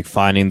 it's like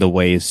finding the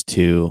ways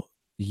to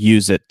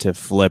use it to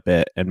flip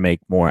it and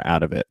make more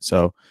out of it.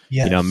 So,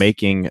 yes.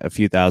 Making a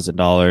few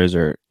 $1,000s,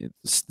 or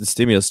the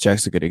stimulus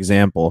check's a good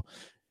example.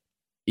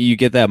 You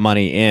get that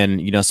money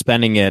in,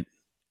 spending it.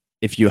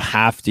 If you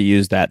have to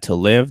use that to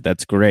live,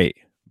 that's great.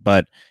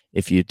 But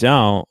if you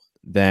don't,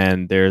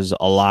 then there's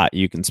a lot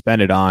you can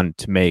spend it on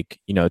to make,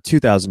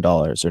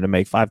 $2,000 or to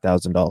make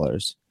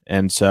 $5,000.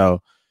 And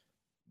so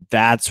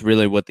that's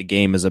really what the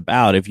game is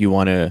about. If you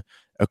want to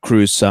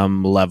accrue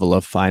some level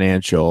of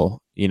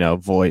financial,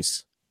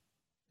 voice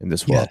in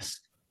this world.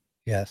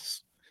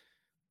 Yes.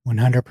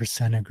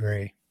 100%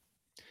 agree.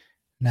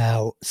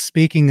 Now,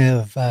 speaking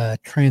of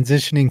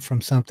transitioning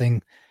from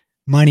something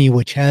money,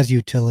 which has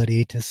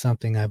utility, to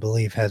something I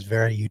believe has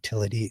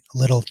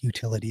little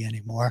utility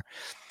anymore.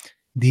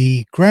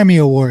 The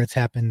Grammy Awards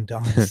happened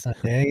on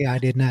Sunday. I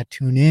did not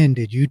tune in.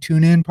 Did you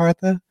tune in,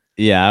 Partha?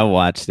 Yeah, I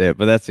watched it,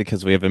 but that's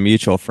because we have a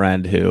mutual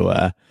friend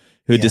who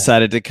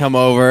decided to come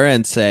over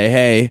and say,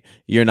 "Hey,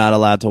 you're not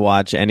allowed to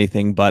watch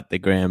anything but the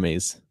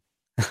Grammys."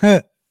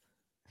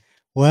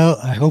 Well,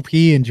 I hope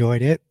he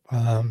enjoyed it.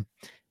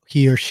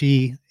 He or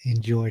she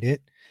enjoyed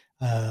it.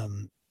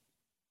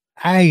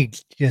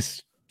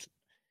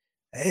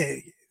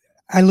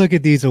 I look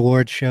at these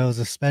award shows,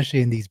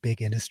 especially in these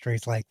big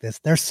industries like this,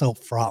 they're so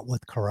fraught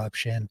with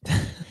corruption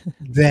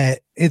that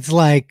it's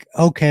like,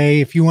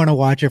 okay, if you want to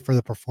watch it for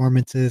the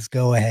performances,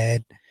 go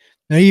ahead.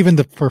 Now, even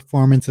the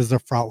performances are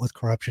fraught with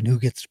corruption. Who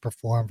gets to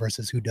perform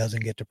versus who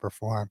doesn't get to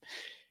perform.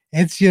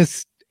 It's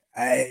just,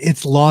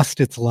 it's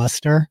lost its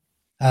luster.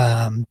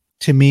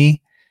 To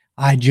me,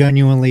 I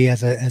genuinely,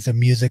 as a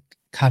music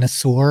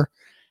connoisseur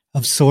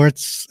of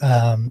sorts,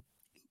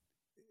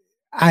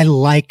 I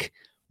like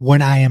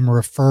when I am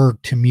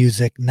referred to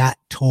music, not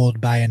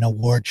told by an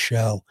award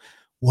show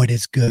what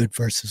is good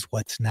versus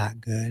what's not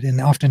good.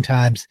 And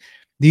oftentimes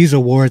these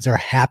awards are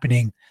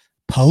happening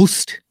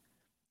post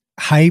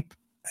hype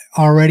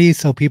already,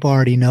 so people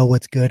already know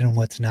what's good and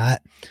what's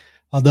not.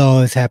 Although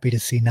I was happy to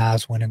see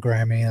Nas win a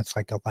Grammy. It's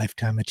like a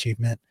Lifetime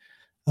Achievement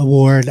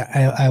Award.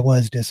 I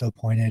was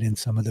disappointed in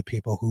some of the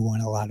people who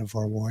won a lot of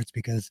awards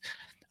because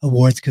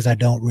I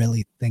don't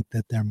really think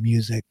that their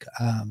music,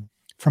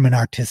 from an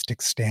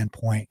artistic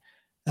standpoint,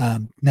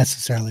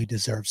 necessarily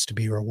deserves to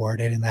be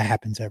rewarded, and that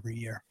happens every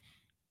year.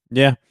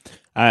 Yeah,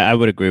 I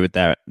would agree with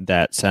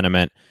that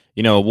sentiment.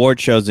 Award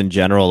shows in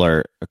general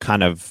are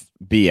kind of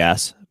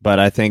BS, but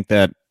I think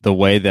that the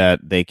way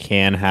that they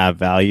can have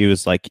value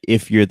is like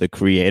if you're the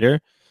creator,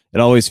 it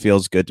always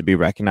feels good to be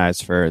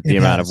recognized for the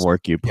amount of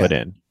work you put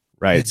in,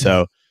 right?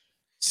 So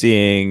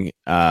seeing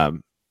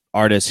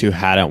artists who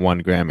hadn't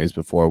won Grammys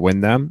before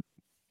win them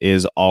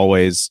is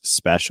always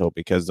special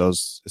because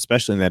those,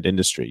 especially in that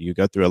industry, you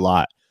go through a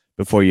lot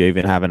before you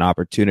even have an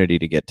opportunity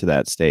to get to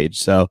that stage.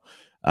 So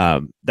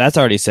that's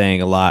already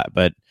saying a lot.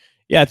 But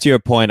yeah, to your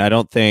point, I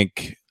don't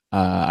think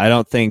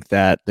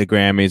that the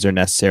Grammys are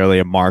necessarily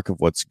a mark of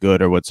what's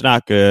good or what's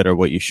not good or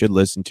what you should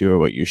listen to or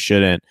what you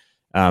shouldn't.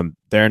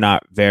 They're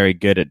not very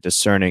good at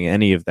discerning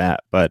any of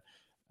that. But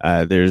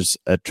there's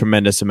a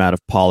tremendous amount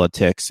of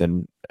politics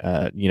and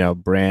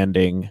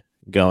branding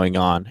going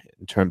on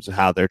in terms of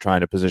how they're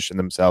trying to position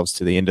themselves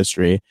to the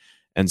industry.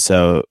 And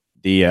so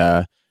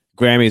the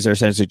Grammys are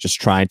essentially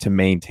just trying to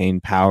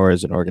maintain power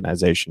as an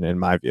organization, in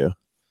my view.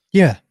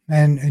 Yeah,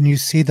 and you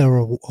see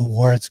the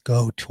awards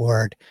go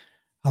toward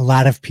a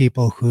lot of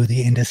people who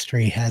the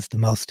industry has the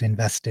most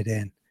invested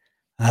in,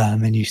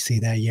 and you see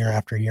that year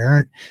after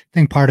year. I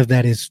think part of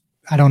that is,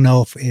 I don't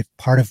know if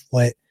part of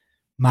what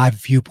my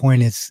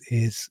viewpoint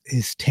is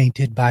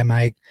tainted by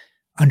my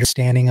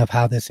understanding of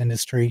how this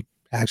industry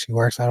actually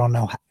works. I don't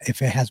know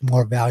if it has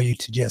more value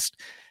to just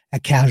a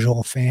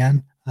casual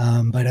fan,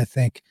 but I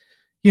think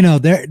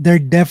they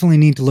definitely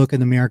need to look in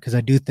the mirror, because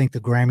I do think the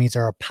Grammys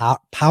are a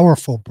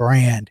powerful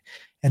brand,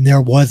 and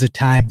there was a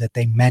time that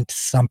they meant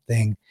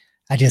something.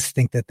 I just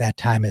think that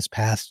time has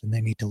passed, and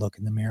they need to look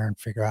in the mirror and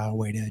figure out a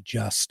way to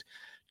adjust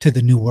to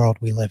the new world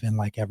we live in,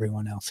 like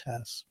everyone else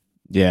has.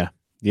 Yeah,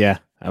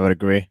 I would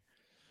agree.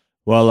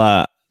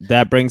 Well,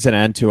 that brings an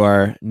end to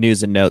our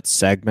news and notes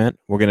segment.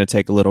 We're going to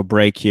take a little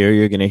break here.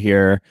 You're going to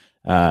hear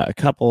a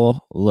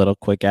couple little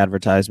quick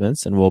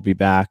advertisements, and we'll be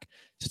back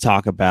to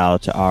talk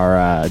about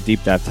our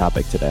deep dive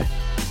topic today.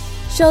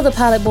 Show the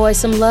Pilot Boys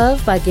some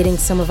love by getting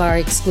some of our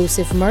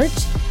exclusive merch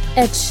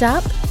at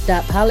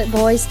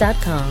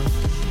shop.pilotboys.com.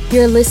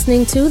 You're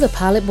listening to the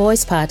Pilot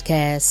Boys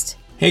Podcast.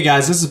 Hey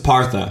guys, this is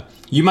Partha.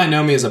 You might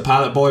know me as a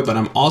Pilot Boy, but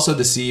I'm also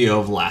the CEO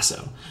of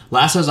Lasso.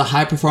 Lasso is a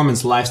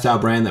high-performance lifestyle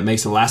brand that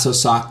makes the Lasso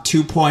Sock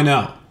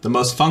 2.0, the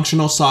most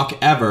functional sock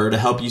ever to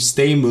help you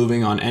stay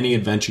moving on any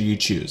adventure you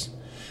choose.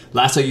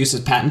 Lasso uses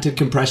patented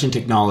compression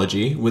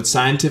technology with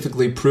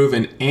scientifically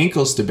proven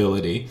ankle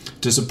stability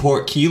to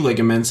support key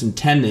ligaments and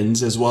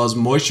tendons, as well as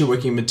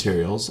moisture-wicking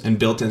materials and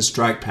built-in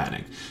strike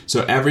padding,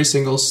 so every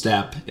single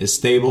step is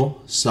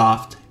stable,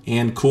 soft,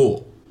 and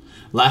cool.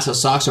 Lasso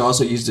socks are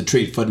also used to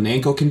treat foot and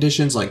ankle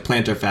conditions like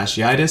plantar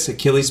fasciitis,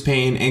 Achilles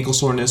pain, ankle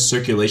soreness,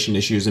 circulation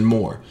issues, and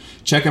more.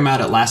 Check them out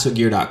at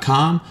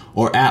lassogear.com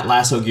or at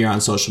lassogear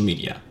on social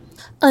media.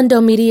 Undo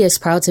Media is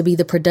proud to be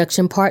the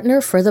production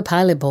partner for the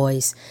Pilot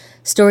Boys.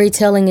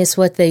 Storytelling is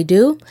what they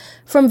do.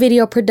 From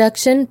video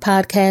production,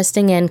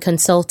 podcasting, and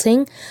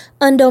consulting,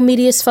 Undo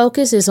Media's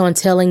focus is on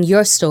telling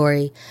your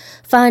story.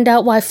 Find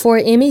out why 4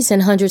 Emmys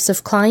and hundreds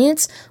of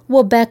clients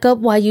will back up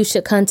why you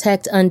should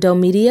contact Undo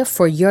Media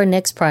for your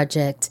next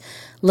project.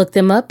 Look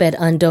them up at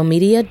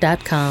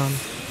undomedia.com.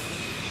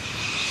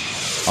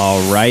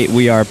 All right,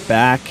 we are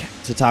back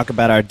to talk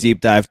about our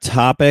deep dive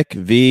topic.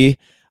 V,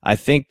 I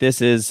think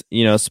this is,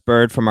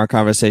 spurred from our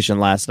conversation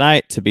last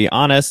night. To be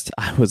honest,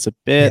 I was a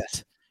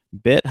bit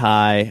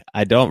high.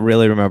 I don't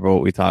really remember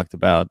what we talked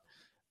about.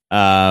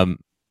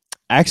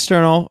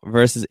 External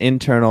versus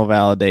internal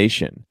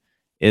validation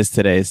is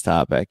today's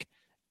topic.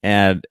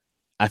 And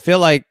I feel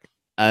like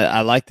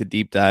I like the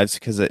deep dives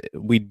because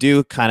we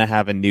do kind of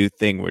have a new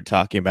thing we're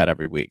talking about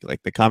every week.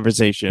 Like the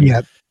conversation,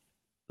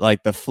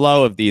 like the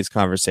flow of these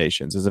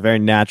conversations is a very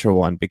natural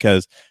one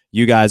because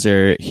you guys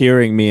are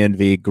hearing me and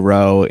V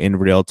grow in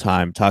real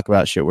time, talk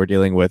about shit we're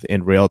dealing with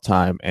in real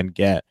time, and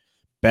get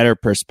better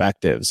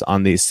perspectives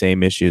on these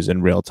same issues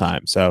in real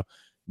time. So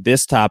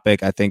this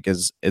topic, I think,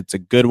 it's a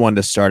good one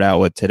to start out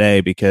with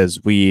today because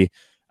I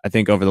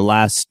think over the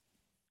last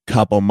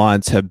couple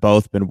months have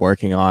both been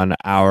working on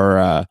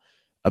our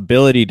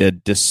ability to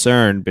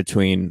discern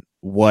between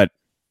what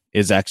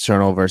is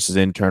external versus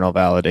internal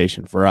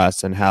validation for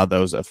us and how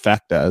those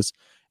affect us.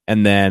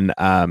 And then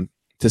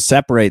to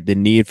separate the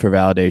need for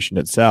validation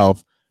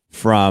itself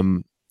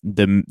from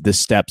the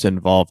steps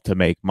involved to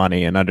make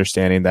money, and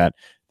understanding that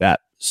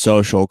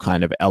social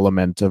kind of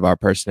element of our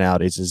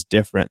personalities is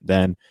different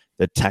than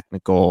the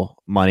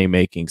technical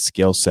money-making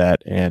skill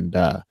set and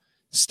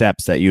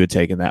steps that you would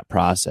take in that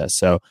process.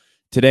 So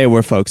today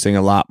we're focusing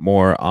a lot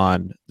more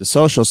on the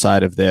social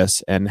side of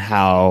this and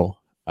how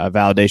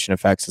validation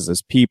affects us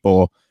as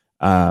people.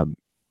 And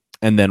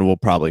then we'll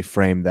probably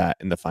frame that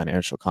in the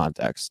financial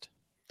context.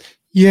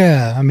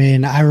 Yeah, I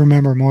mean, I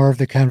remember more of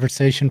the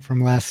conversation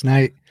from last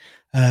night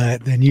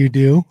than you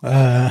do.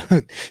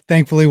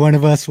 Thankfully, one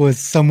of us was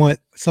somewhat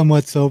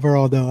sober,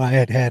 although I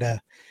had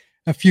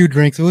a few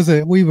drinks. It was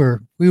we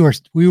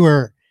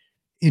were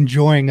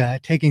enjoying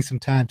taking some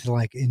time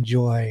to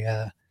enjoy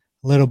a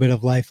little bit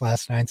of life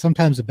last night. And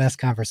sometimes the best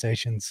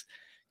conversations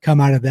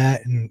come out of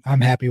that, and I'm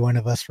happy one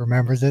of us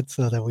remembers it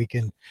so that we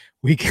can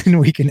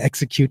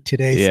execute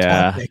today's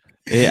topic.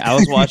 Yeah, I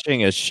was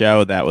watching a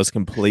show that was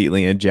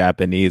completely in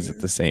Japanese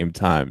at the same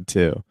time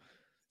too,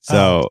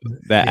 so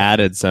that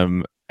added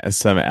some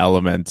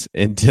element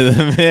into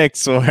the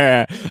mix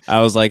where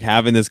I was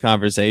having this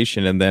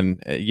conversation, and then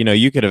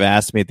you could have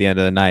asked me at the end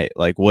of the night,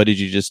 what did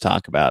you just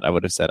talk about? I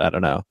would have said, I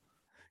don't know.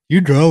 You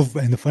drove,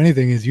 and the funny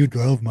thing is you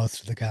drove most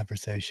of the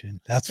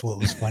conversation. That's what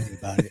was funny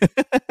about it.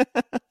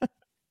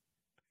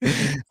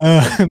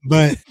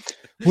 But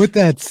with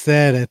that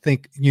said, I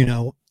think,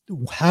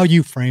 how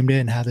you framed it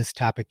and how this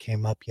topic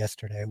came up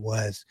yesterday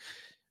was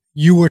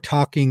you were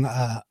talking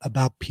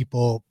about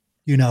people,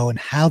 and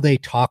how they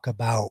talk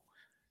about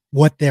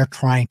what they're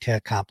trying to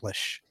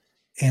accomplish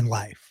in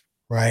life,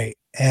 right?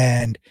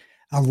 And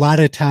a lot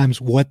of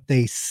times what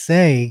they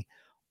say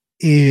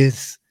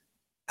is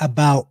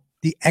about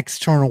the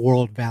external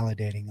world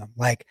validating them.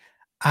 Like,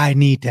 I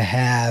need to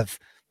have,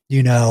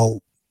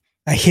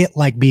 a hit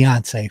like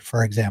Beyonce,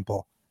 for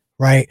example,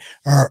 right?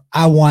 Or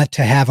I want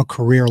to have a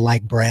career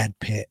like Brad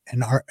Pitt,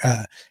 an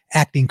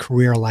acting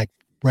career like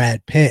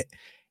Brad Pitt.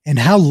 And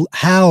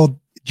how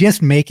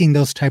just making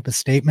those type of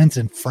statements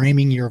and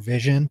framing your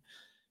vision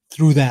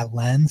through that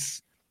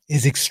lens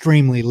is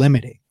extremely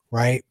limiting,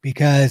 right?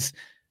 Because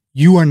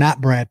you are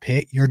not Brad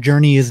Pitt. Your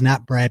journey is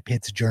not Brad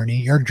Pitt's journey.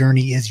 Your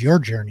journey is your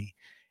journey.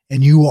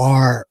 And you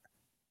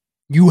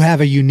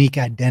have a unique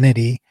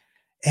identity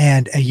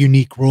and a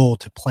unique role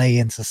to play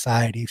in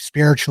society.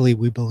 Spiritually,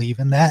 we believe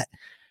in that.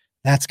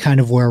 That's kind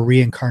of where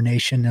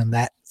reincarnation and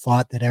that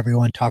thought that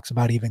everyone talks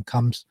about even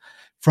comes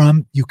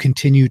from. You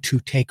continue to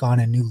take on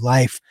a new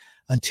life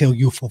until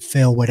you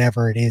fulfill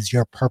whatever it is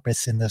your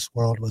purpose in this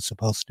world was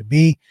supposed to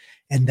be.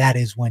 And that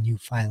is when you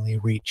finally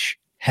reach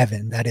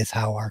heaven. That is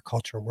how our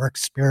culture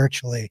works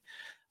spiritually.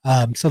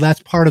 So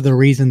that's part of the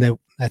reason that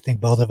I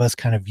think both of us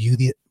kind of view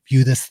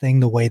this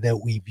thing the way that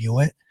we view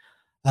it.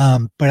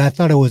 But I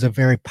thought it was a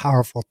very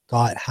powerful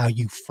thought how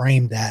you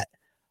framed that.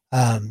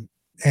 And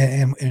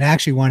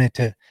actually wanted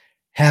to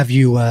have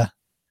you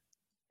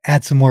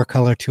add some more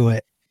color to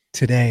it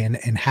today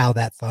and how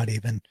that thought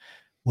even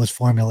was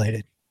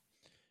formulated.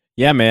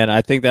 Yeah, man,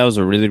 I think that was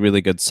a really,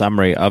 really good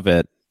summary of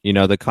it. You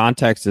know, the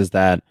context is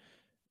that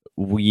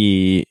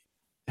we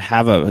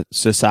have a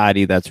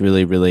society that's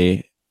really,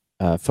 really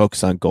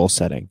focused on goal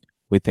setting.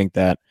 We think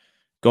that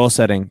goal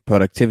setting,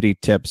 productivity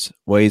tips,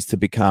 ways to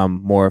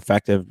become more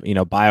effective, you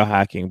know,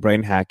 biohacking,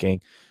 brain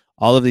hacking,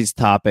 all of these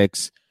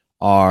topics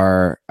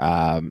are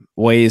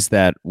ways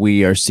that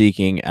we are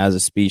seeking as a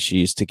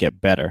species to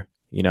get better.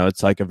 You know,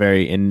 it's like a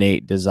very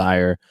innate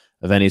desire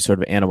of any sort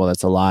of animal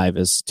that's alive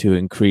is to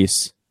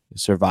increase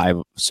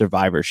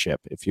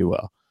survivorship, if you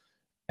will.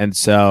 And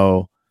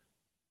so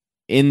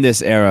in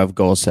this era of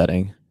goal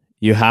setting,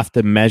 you have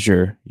to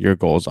measure your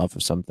goals off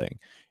of something.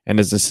 And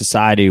as a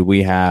society,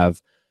 we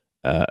have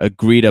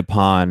agreed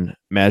upon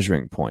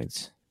measuring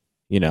points.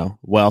 You know,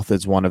 wealth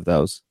is one of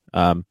those.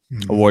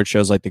 Award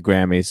shows like the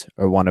Grammys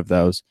are one of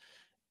those,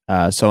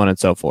 so on and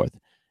so forth.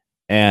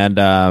 And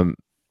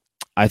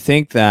I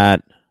think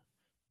that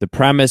the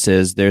premise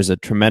is there's a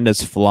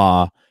tremendous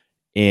flaw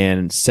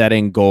in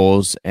setting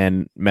goals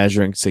and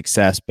measuring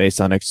success based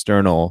on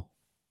external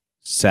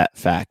set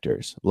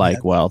factors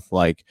like wealth,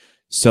 like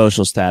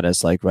social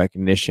status, like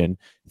recognition,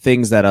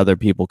 things that other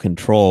people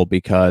control,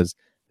 because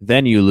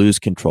then you lose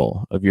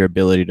control of your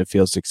ability to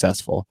feel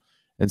successful.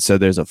 And so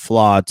there's a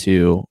flaw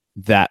to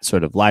that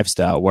sort of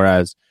lifestyle.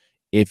 Whereas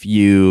if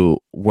you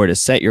were to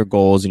set your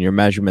goals and your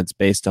measurements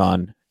based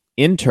on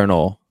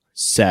internal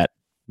set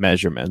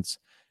measurements,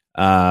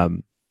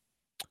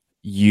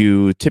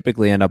 you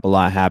typically end up a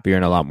lot happier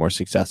and a lot more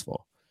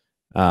successful.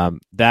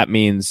 That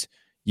means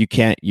you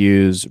can't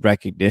use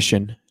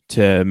recognition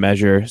to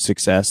measure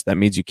success. That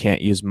means you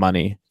can't use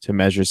money to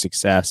measure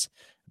success.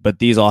 But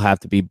these all have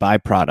to be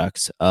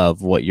byproducts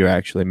of what you're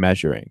actually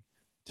measuring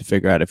to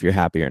figure out if you're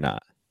happy or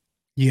not.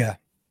 Yeah,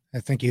 I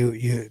think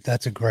you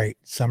that's a great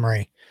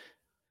summary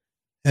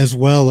as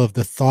well of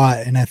the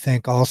thought. And I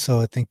think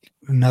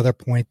another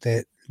point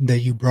that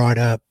you brought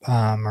up,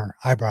 or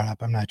I brought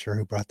up, I'm not sure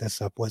who brought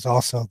this up, was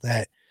also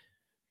that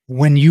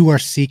when you are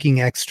seeking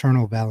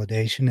external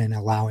validation and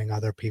allowing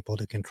other people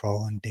to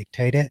control and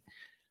dictate it,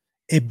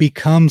 it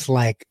becomes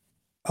like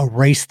a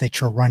race that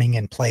you're running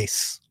in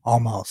place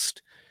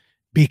almost,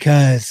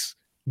 because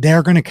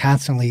they're going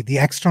to the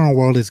external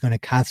world is going to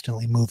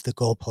constantly move the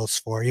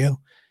goalposts for you.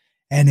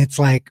 And it's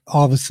like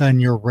all of a sudden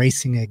you're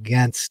racing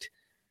against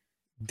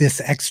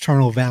this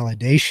external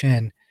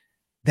validation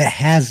that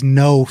has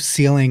no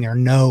ceiling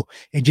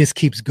it just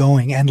keeps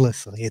going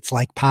endlessly. It's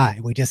like pie.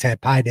 We just had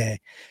Pie Day.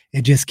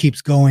 It just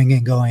keeps going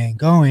and going and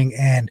going.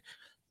 And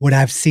what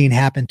I've seen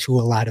happen to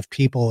a lot of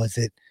people is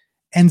it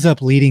ends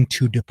up leading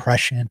to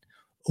depression,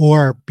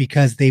 or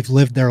because they've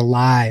lived their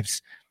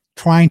lives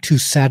trying to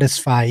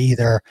satisfy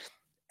either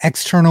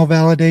external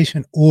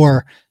validation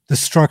or the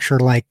structure.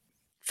 Like,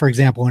 for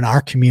example, in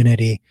our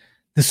community,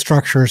 the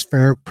structure is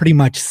pretty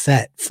much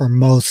set for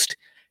most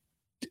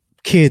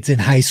kids in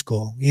high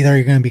school. Either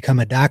you're going to become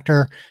a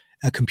doctor,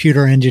 a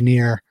computer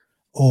engineer,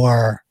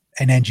 or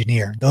an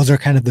engineer. Those are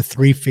kind of the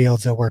three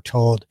fields that we're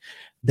told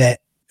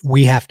that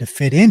we have to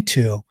fit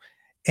into.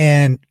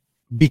 And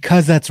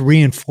because that's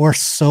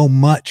reinforced so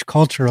much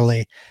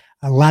culturally,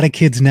 a lot of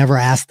kids never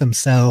ask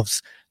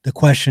themselves the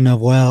question of,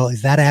 well,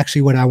 is that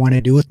actually what I want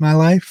to do with my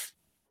life?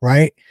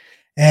 Right.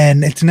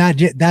 And it's not,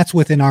 that's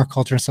within our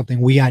culture, something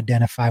we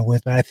identify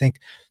with, but I think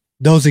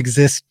those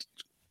exist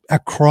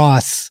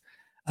across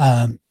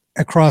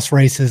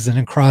races and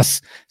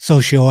across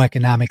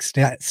socioeconomic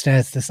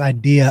status, this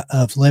idea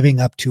of living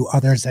up to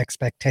others'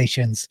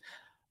 expectations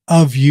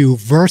of you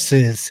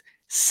versus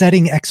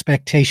setting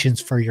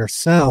expectations for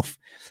yourself.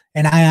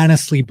 And I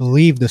honestly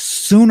believe the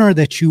sooner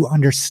that you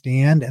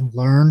understand and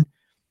learn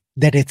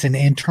that it's an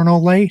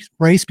internal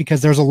race,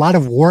 because there's a lot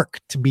of work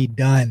to be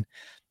done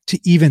to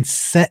even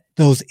set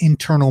those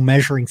internal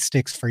measuring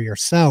sticks for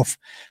yourself,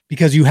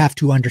 because you have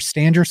to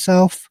understand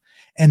yourself.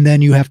 And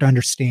then you have to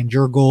understand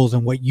your goals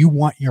and what you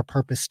want your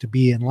purpose to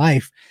be in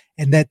life.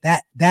 And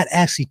that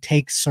actually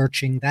takes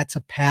searching. That's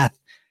a path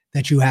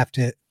that you have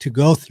to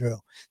go through.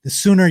 The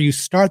sooner you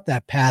start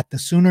that path, the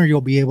sooner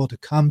you'll be able to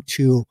come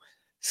to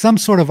some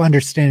sort of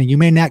understanding. You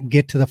may not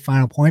get to the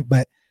final point,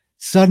 but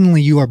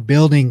suddenly you are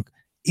building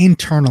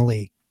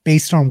internally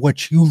based on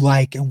what you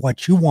like and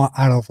what you want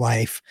out of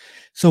life.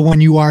 So when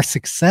you are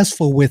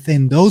successful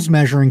within those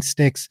measuring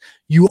sticks,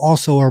 you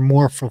also are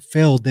more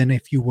fulfilled than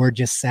if you were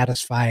just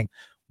satisfying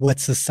what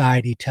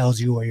society tells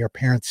you or your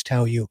parents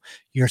tell you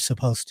you're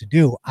supposed to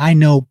do. I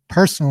know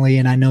personally,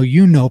 and I know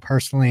you know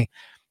personally,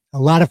 a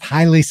lot of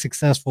highly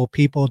successful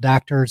people,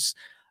 doctors,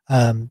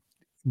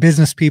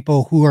 business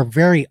people who are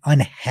very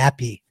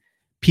unhappy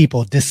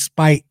people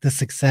despite the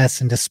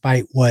success and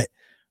despite what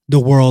the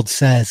world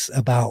says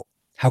about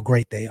how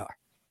great they are.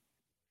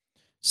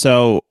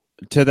 So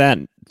to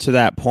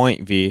that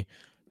point, V,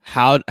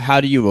 how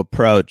do you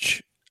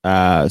approach,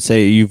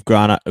 say you've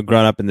grown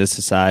up in this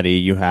society,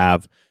 you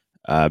have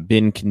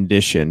been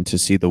conditioned to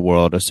see the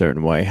world a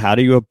certain way. How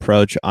do you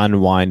approach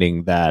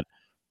unwinding that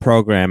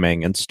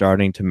programming and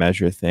starting to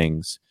measure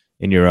things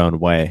in your own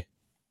way?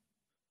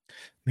 I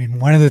mean,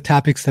 one of the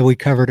topics that we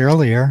covered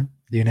earlier,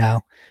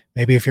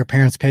 Maybe if your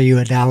parents pay you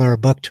 $1 a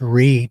book to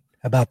read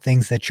about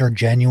things that you're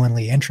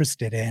genuinely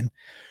interested in,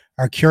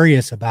 are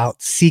curious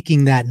about,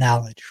 seeking that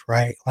knowledge,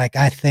 right? Like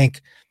I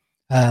think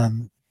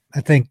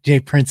Jay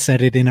Prince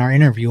said it in our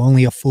interview,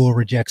 only a fool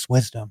rejects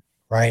wisdom,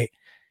 right?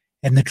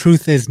 And the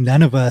truth is,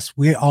 none of us,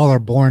 we all are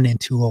born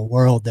into a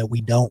world that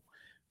we don't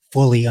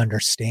fully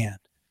understand.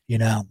 You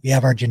know, we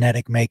have our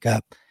genetic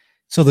makeup.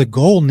 So the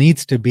goal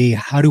needs to be,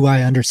 how do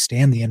I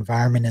understand the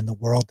environment and the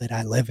world that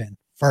I live in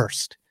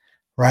first,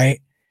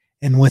 right?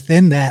 And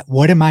within that,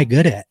 what am I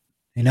good at?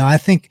 You know, I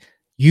think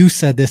you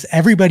said this,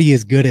 everybody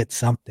is good at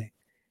something.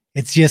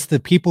 It's just the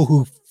people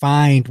who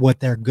find what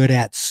they're good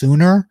at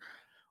sooner,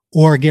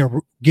 or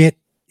get,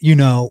 you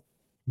know,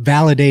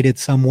 validated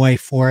some way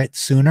for it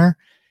sooner,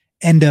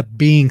 end up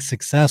being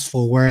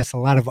successful. Whereas a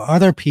lot of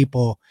other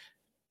people,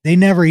 they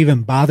never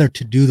even bother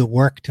to do the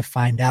work to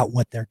find out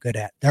what they're good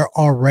at. They're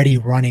already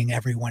running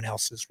everyone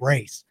else's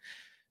race.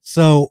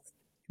 So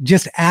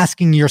just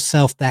asking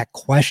yourself that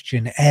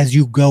question as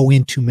you go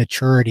into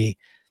maturity.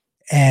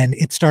 And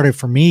it started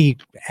for me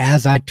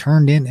as I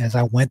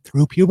went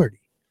through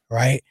puberty,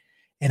 right?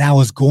 And I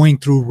was going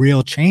through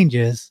real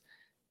changes.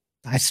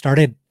 I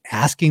started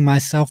asking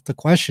myself the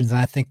questions. And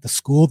I think the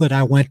school that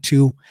I went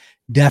to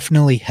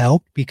definitely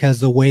helped, because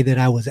the way that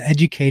I was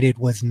educated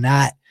was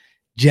not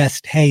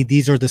just, hey,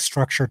 these are the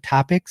structured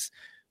topics.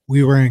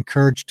 We were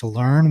encouraged to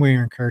learn. We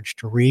were encouraged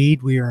to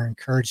read. We were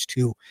encouraged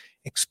to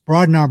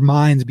broaden our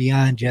minds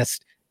beyond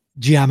just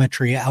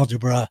geometry,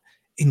 algebra,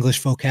 English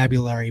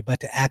vocabulary, but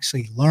to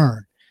actually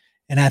learn.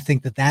 And I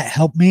think that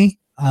helped me.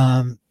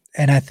 And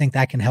I think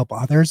that can help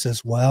others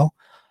as well.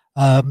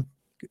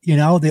 You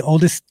know, the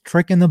oldest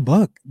trick in the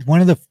book,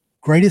 one of the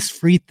greatest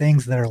free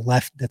things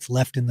that's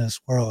left in this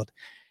world,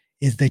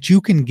 is that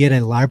you can get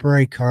a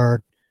library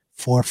card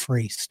for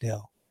free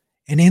still.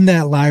 And in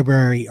that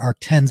library are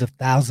tens of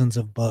thousands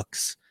of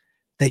books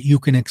that you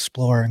can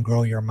explore and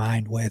grow your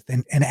mind with,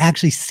 and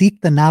actually seek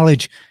the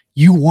knowledge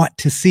you want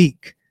to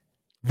seek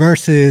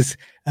versus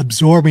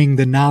absorbing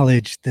the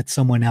knowledge that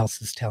someone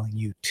else is telling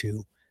you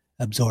to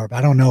absorb. I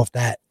don't know if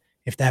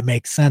that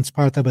makes sense,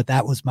 Partha, but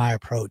that was my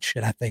approach.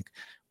 And I think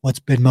what's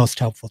been most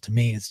helpful to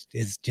me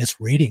is just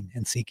reading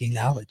and seeking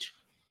knowledge.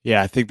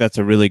 Yeah, I think that's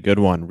a really good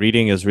one.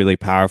 Reading is really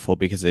powerful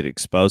because it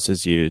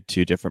exposes you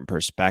to different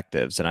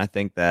perspectives. And I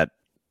think that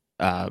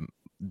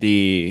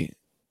the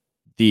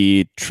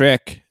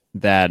trick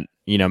that,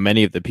 you know,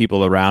 many of the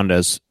people around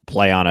us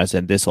play on us,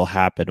 and this will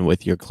happen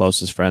with your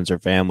closest friends or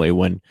family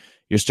when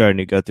you're starting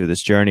to go through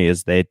this journey,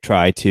 is they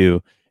try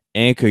to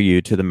anchor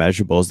you to the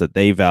measurables that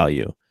they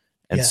value.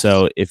 And Yes.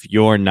 So if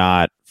you're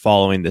not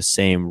following the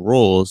same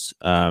rules,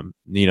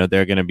 you know,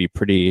 they're going to be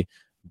pretty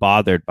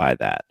bothered by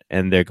that,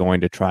 and they're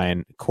going to try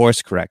and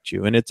course correct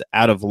you. And it's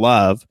out of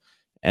love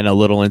and a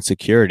little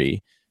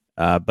insecurity,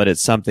 but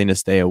it's something to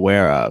stay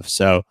aware of.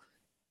 So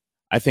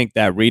I think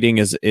that reading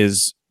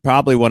is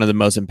probably one of the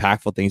most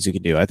impactful things you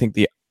can do. I think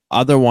the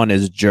other one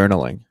is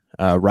journaling,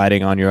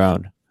 writing on your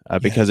own,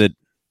 because it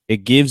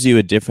gives you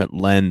a different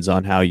lens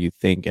on how you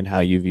think and how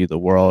you view the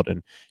world.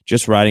 And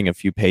just writing a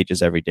few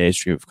pages every day,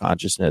 stream of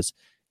consciousness,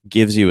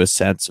 gives you a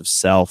sense of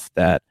self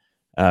that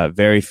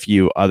very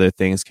few other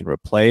things can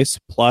replace.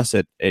 Plus,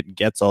 it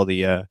gets all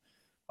the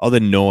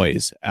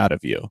noise out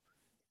of you.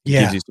 It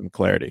gives you some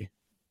clarity.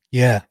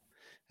 Yeah,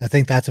 I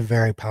think that's a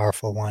very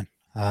powerful one.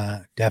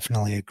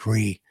 Definitely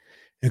agree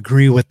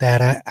with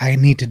that. I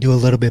need to do a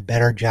little bit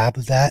better job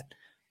of that.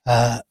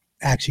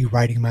 Actually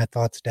writing my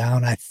thoughts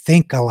down. I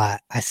think a lot.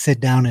 I sit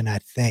down and I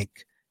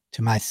think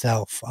to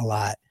myself a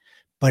lot,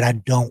 but I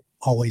don't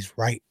always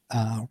write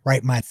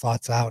my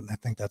thoughts out. And I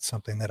think that's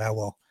something that I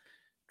will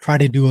try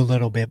to do a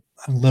little bit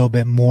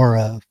more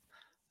of.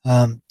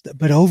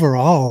 But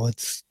overall,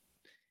 it's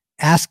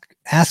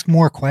ask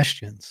more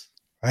questions,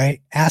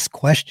 right? Ask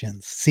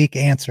questions, seek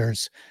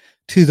answers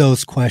to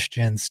those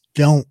questions.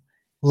 Don't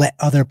let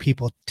other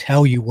people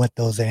tell you what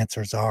those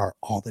answers are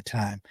all the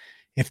time.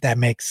 If that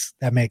makes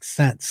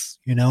sense,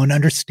 you know, and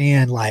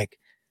understand like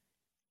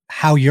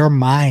how your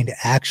mind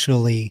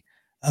actually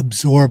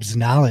absorbs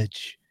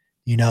knowledge.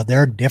 You know,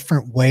 there are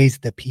different ways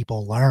that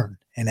people learn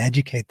and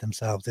educate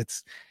themselves.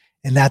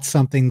 And that's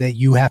something that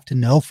you have to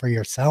know for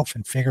yourself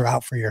and figure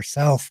out for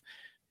yourself,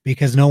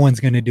 because no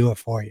one's going to do it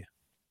for you.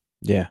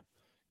 Yeah.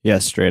 Yeah.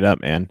 Straight up,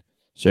 man.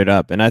 Straight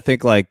up. And I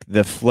think like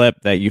the flip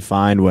that you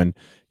find when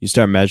you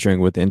start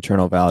measuring with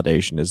internal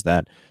validation is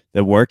that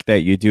the work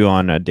that you do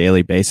on a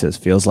daily basis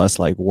feels less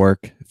like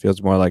work. It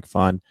feels more like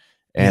fun.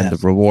 And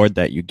the reward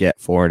that you get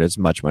for it is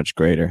much, much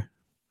greater.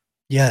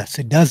 Yes.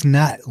 It does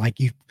not, like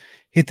you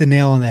hit the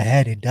nail on the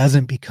head. It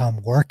doesn't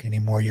become work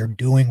anymore. You're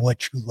doing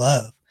what you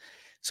love.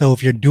 So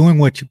if you're doing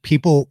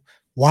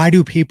why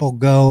do people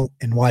go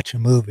and watch a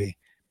movie?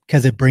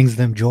 Because it brings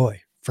them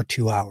joy for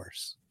 2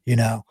 hours. You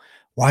know,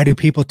 why do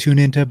people tune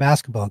into a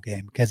basketball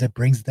game? Because it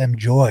brings them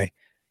joy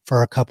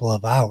for a couple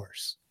of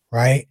hours,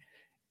 right?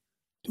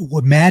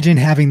 Imagine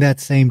having that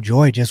same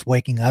joy just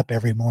waking up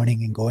every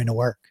morning and going to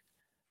work.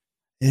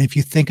 And if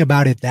you think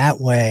about it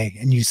that way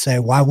and you say,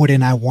 why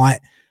wouldn't I want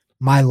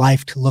my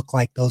life to look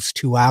like those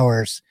 2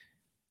 hours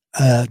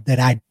that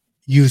I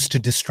use to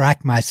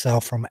distract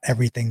myself from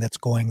everything that's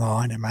going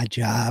on in my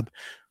job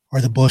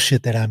or the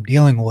bullshit that I'm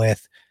dealing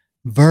with,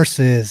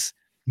 versus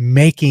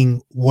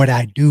making what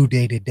I do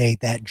day to day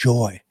that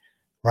joy,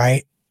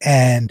 right?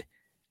 And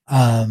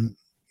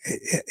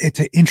it's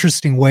an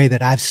interesting way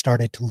that I've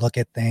started to look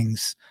at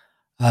things,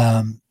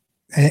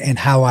 and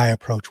how I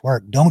approach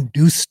work. Don't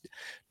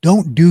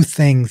do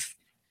things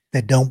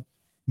that don't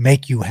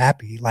make you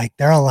happy. Like,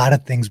 there are a lot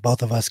of things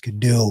both of us could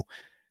do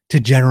to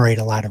generate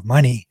a lot of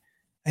money,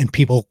 and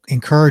people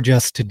encourage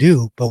us to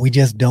do, but we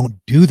just don't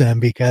do them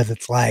because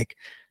it's like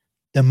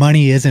the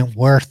money isn't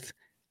worth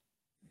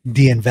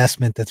the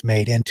investment that's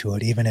made into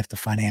it, even if the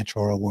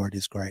financial reward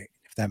is great,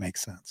 if that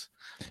makes sense.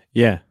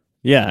 Yeah.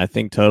 Yeah, I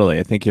think totally.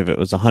 I think if it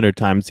was 100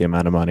 times the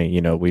amount of money,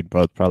 we'd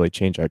both probably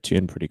change our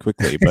tune pretty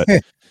quickly. But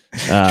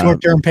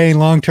short-term pain,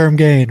 long-term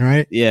gain,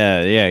 right?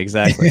 Yeah,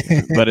 exactly.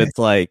 But it's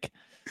like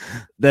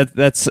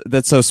that's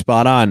so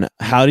spot on.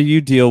 How do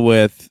you deal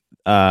with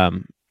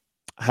like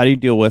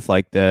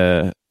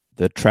the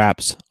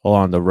traps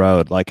along the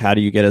road? Like, how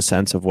do you get a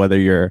sense of whether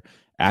you're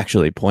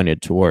actually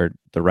pointed toward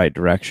the right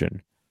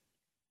direction?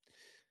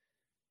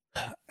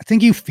 I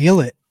think you feel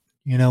it.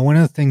 One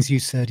of the things you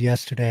said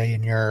yesterday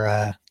in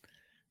your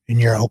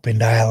open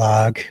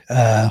dialogue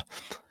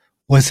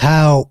was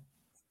how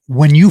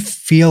when you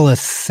feel a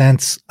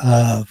sense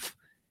of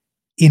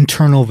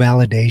internal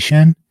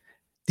validation,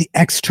 the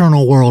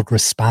external world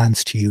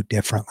responds to you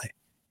differently,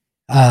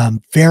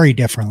 very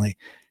differently.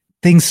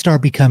 Things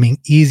start becoming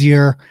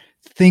easier.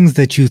 Things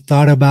that you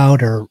thought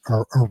about or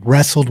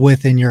wrestled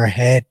with in your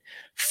head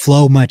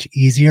flow much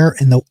easier.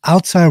 And the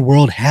outside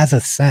world has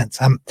a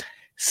sense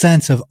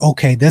of,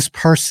 okay, this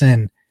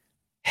person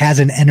has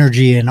an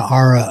energy and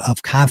aura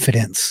of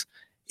confidence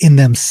in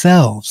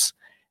themselves.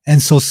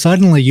 And so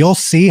suddenly you'll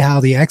see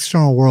how the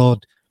external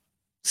world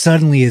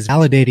suddenly is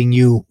validating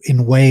you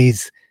in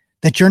ways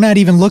that you're not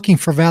even looking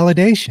for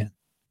validation,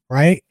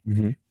 right?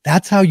 Mm-hmm.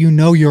 That's how you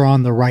know you're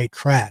on the right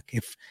track.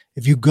 If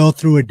you go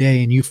through a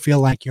day and you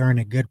feel like you're in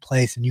a good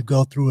place, and you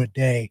go through a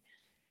day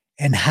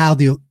and how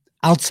the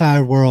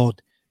outside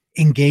world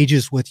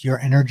engages with your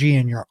energy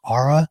and your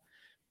aura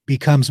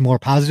becomes more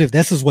positive.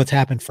 This is what's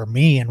happened for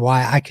me and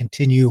why I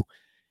continue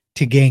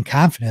to gain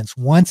confidence.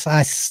 Once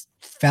I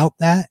felt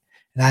that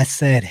and I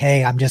said,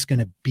 hey, I'm just going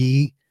to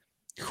be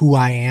who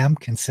I am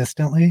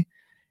consistently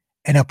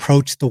and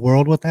approach the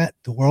world with that,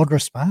 the world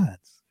responds.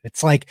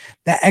 It's like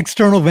that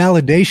external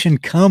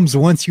validation comes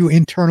once you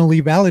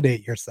internally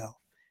validate yourself.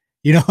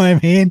 You know what I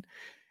mean?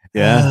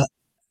 Yeah.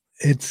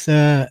 It's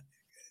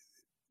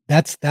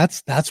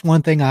that's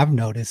one thing I've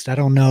noticed. I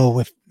don't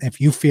know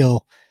if you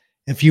feel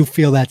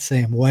that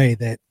same way,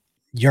 that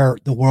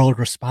the world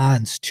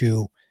responds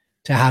to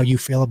how you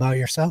feel about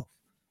yourself.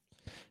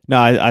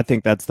 No, I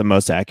think that's the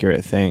most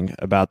accurate thing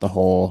about the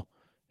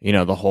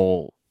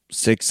whole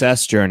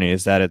success journey,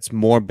 is that it's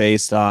more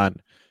based on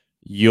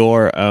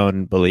your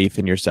own belief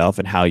in yourself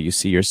and how you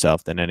see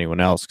yourself than anyone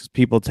else, because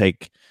people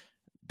take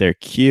their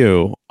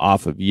cue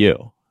off of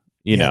you.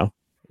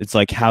 It's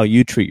like how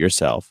you treat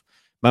yourself.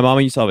 My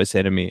mama used to always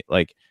say to me,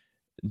 like,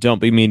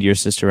 don't be mean to your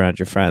sister around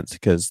your friends,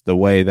 because the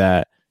way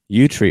that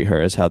you treat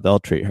her is how they'll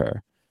treat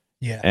her.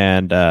 Yeah.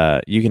 And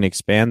you can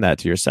expand that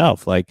to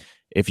yourself. Like,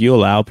 if you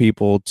allow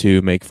people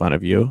to make fun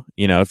of you,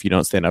 if you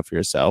don't stand up for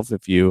yourself,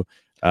 if you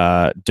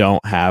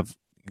don't have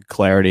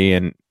clarity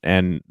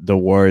and the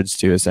words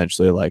to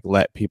essentially like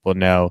let people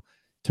know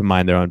to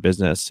mind their own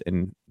business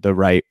in the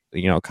right,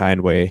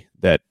 kind way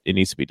that it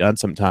needs to be done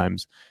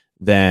sometimes,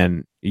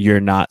 then you're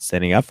not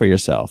standing up for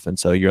yourself. And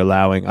so you're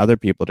allowing other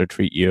people to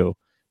treat you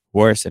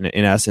worse. And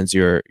in essence,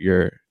 you're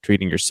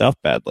treating yourself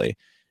badly.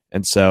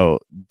 And so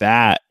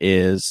that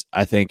is,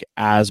 I think,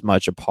 as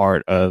much a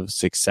part of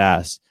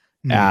success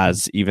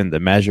as even the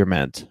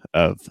measurement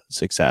of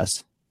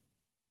success.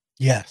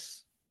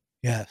 Yes.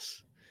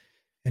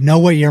 And know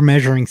what your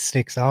measuring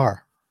sticks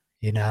are,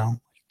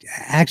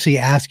 Actually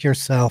ask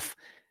yourself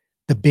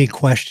the big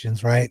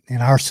questions, right? In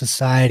our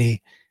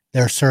society,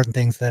 there are certain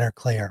things that are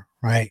clear,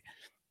 right?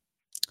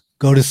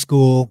 Go to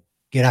school,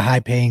 get a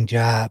high-paying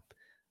job,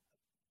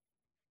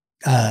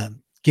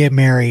 get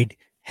married,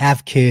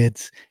 have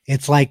kids.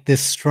 It's like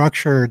this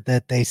structure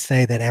that they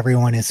say that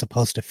everyone is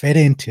supposed to fit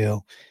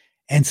into.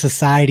 And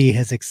society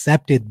has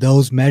accepted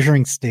those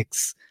measuring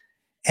sticks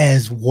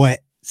as what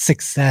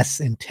success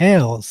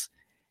entails.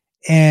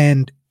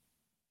 And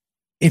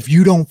if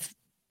you don't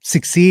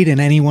succeed in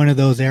any one of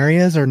those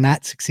areas, or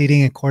not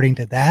succeeding according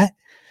to that,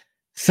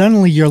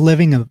 suddenly you're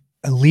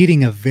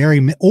leading a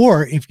very,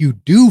 or if you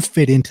do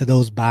fit into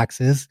those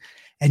boxes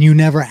and you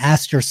never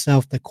asked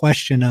yourself the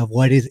question of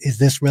is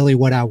this really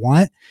what I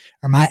want?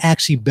 Or am I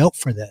actually built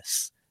for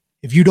this?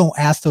 If you don't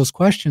ask those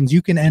questions,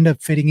 you can end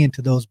up fitting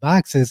into those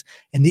boxes,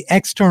 and the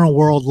external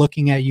world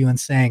looking at you and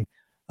saying,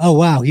 oh,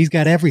 wow, he's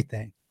got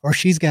everything, or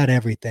she's got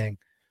everything.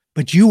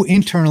 But you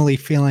internally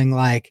feeling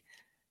like,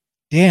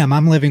 damn,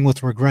 I'm living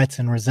with regrets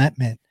and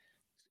resentment.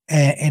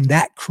 And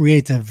that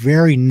creates a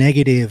very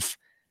negative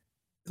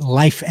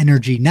life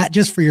energy, not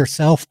just for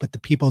yourself, but the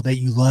people that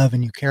you love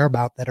and you care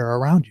about that are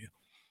around you.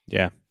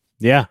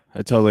 Yeah, I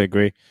totally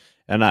agree.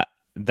 And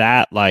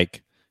that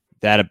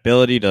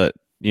ability to,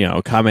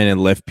 come in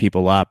and lift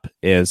people up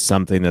is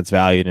something that's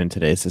valued in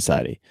today's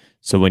society.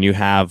 So when you're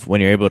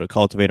able to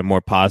cultivate a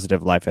more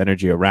positive life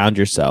energy around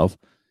yourself,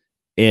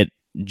 it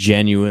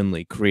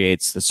genuinely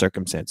creates the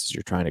circumstances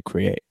you're trying to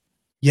create.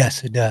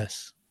 Yes, it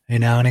does.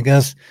 And it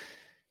goes,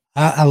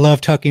 I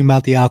love talking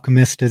about The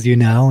Alchemist, as you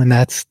know, and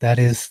that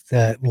is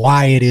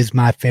why it is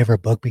my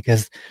favorite book,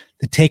 because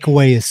the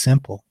takeaway is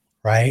simple,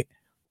 right?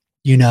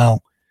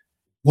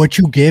 What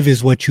you give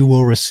is what you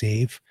will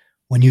receive.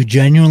 When you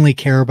genuinely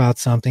care about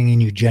something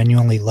and you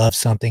genuinely love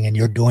something and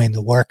you're doing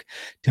the work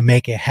to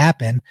make it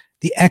happen,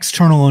 the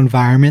external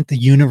environment, the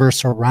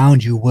universe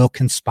around you will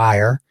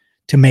conspire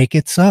to make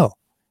it so.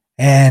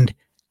 And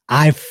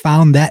I've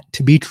found that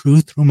to be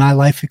true through my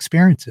life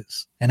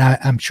experiences. And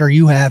I'm sure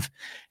you have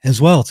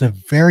as well. It's a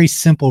very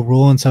simple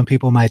rule. And some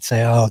people might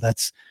say, oh,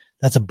 that's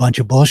a bunch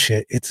of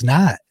bullshit. It's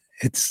not.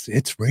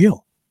 It's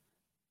real.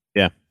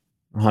 Yeah,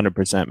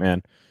 100%,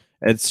 man.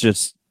 It's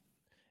just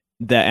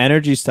the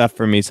energy stuff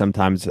for me.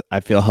 Sometimes I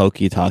feel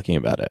hokey talking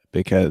about it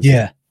because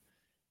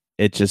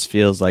it just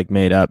feels like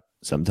made up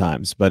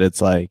sometimes, but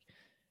it's like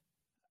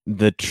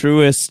the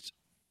truest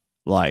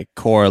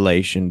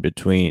correlation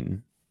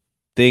between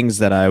things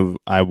that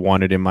I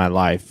wanted in my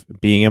life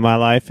being in my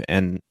life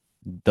and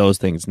those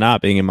things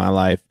not being in my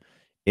life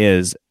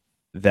is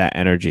that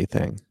energy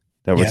thing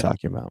that we're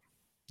talking about.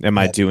 Am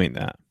I doing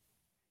that?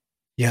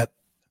 Yep.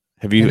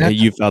 Have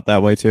you felt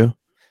that way too?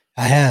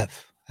 I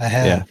have.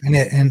 Yeah.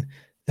 And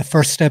the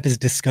first step is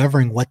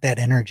discovering what that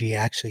energy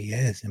actually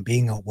is and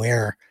being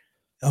aware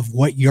of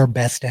what your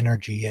best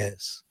energy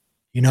is.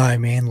 You know what I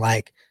mean?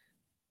 Like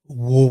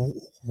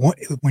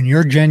when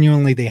you're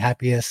genuinely the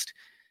happiest,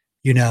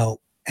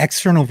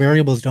 external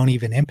variables don't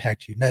even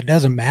impact you. That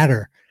doesn't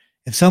matter.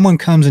 If someone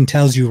comes and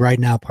tells you right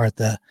now,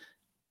 Partha,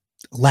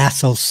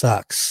 lasso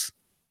sucks,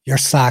 your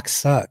socks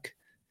suck,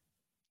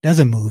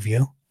 doesn't move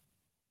you.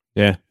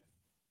 Yeah.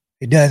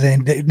 It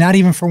doesn't, not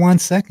even for 1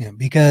 second,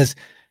 because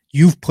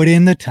you've put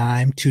in the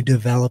time to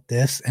develop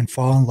this and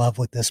fall in love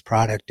with this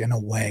product in a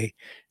way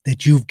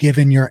that you've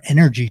given your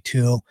energy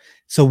to.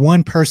 So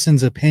one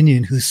person's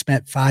opinion who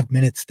spent 5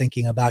 minutes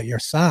thinking about your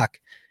sock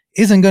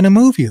isn't going to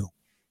move you.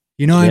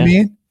 You know what I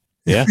mean?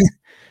 Yeah.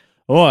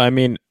 Well, I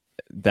mean,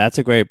 that's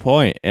a great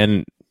point.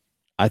 And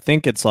I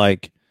think it's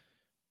like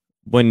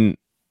when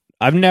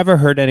I've never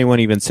heard anyone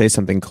even say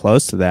something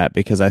close to that,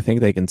 because I think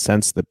they can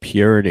sense the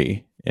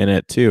purity in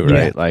it too,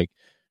 right?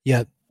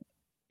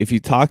 If you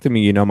talk to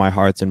me, my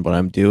heart's in what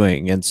I'm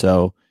doing. And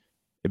so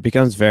it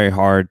becomes very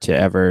hard to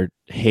ever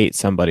hate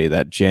somebody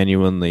that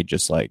genuinely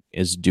just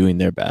is doing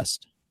their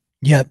best.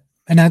 Yep.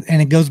 And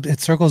it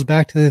circles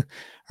back to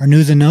our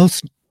news and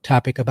notes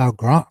topic about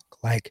Gronk.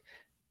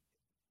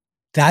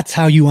 That's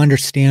how you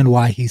understand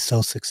why he's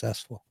so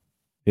successful.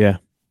 Yeah.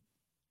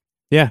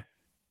 Yeah.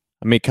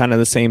 I mean, kind of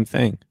the same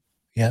thing.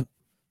 Yep.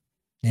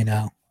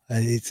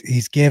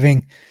 He's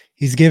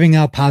giving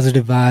out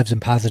positive vibes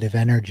and positive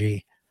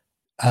energy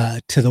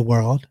to the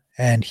world,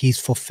 and he's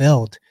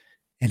fulfilled,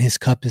 and his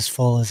cup is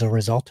full as a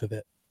result of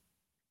it.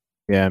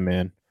 Yeah,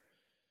 man.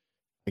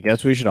 I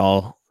guess we should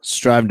all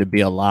strive to be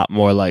a lot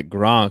more like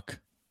Gronk.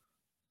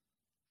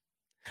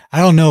 I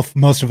don't know if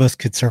most of us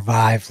could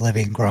survive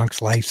living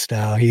Gronk's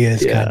lifestyle. He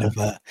is kind of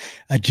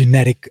a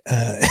genetic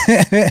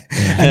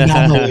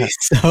anomaly.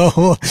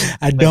 So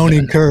I don't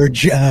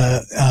encourage,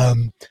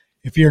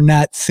 if you're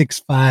not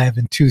 6'5"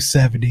 and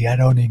 270, I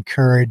don't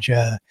encourage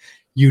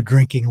you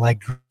drinking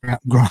like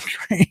Gronk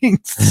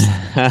drinks.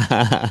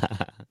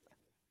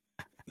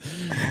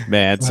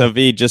 Man, so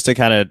V, just to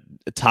kind of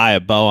tie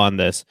a bow on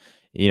this,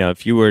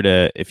 if you were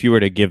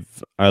to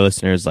give our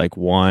listeners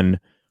one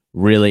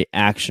really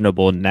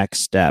actionable next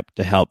step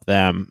to help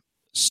them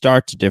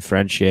start to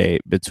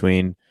differentiate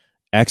between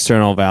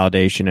external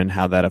validation and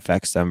how that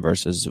affects them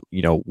versus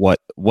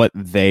what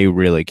they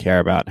really care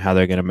about and how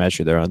they're going to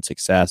measure their own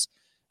success,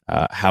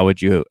 how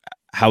would you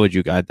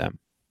guide them?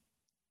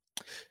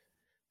 I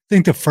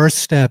think the first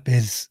step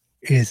is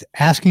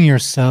asking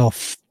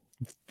yourself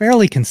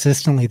fairly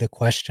consistently the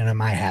question, am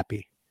I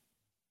happy?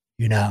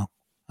 And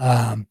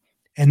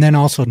then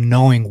also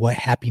knowing what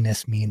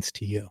happiness means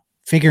to you,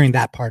 figuring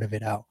that part of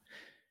it out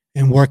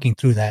and working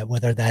through that,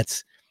 whether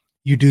that's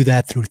you do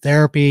that through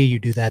therapy, you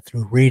do that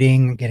through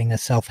reading, getting a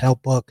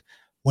self-help book,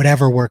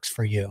 whatever works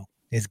for you,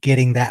 is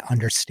getting that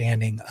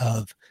understanding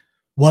of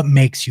what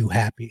makes you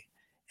happy.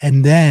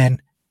 And then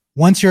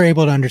once you're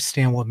able to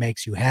understand what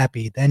makes you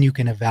happy, then you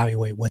can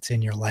evaluate what's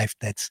in your life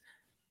that's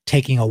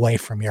taking away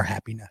from your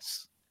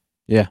happiness.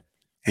 Yeah.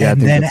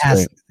 And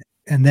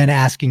then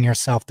asking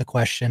yourself the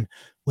question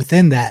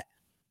within that,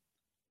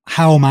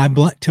 how am I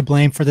to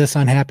blame for this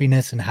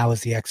unhappiness, and how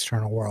is the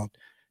external world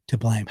to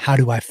blame? How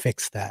do I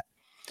fix that?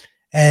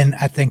 And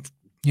I think,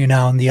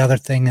 and the other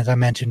thing, as I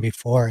mentioned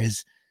before,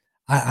 is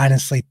I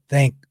honestly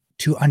think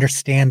to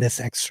understand this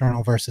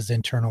external versus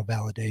internal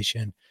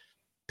validation,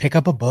 pick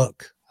up a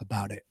book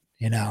about it.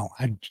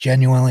 I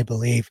genuinely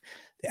believe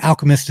The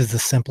Alchemist is the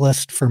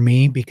simplest for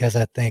me because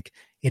I think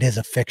it is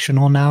a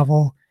fictional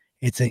novel.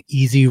 It's an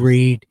easy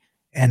read.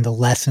 and the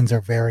lessons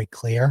are very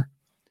clear.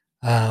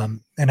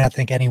 And I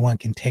think anyone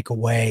can take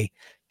away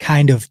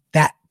kind of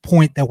that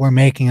point that we're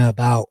making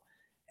about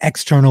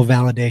external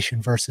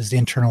validation versus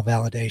internal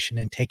validation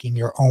and taking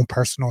your own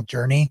personal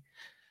journey.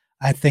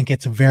 I think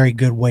it's a very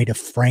good way to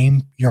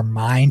frame your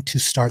mind to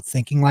start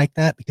thinking like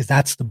that, because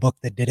that's the book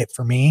that did it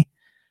for me.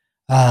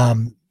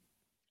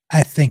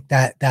 I think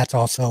that that's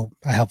also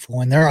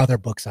helpful. And there are other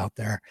books out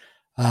there,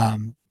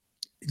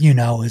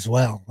 as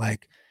well.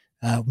 Like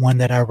one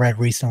that I read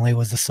recently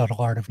was The Subtle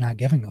Art of Not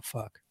Giving a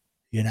Fuck.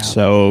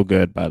 So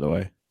good, by the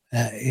way.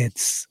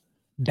 It's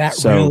that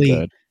so really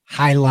good.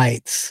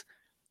 Highlights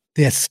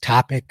this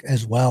topic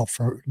as well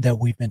that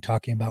we've been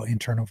talking about,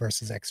 internal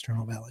versus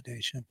external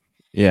validation.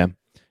 Yeah. And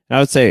I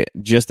would say,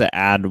 just to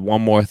add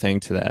one more thing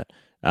to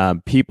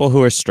that, people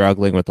who are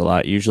struggling with a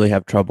lot usually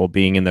have trouble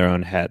being in their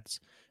own heads.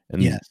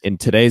 And yes. In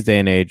today's day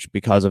and age,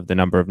 because of the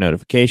number of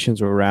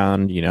notifications we're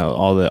around,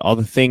 all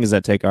the things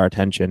that take our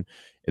attention,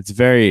 it's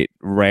very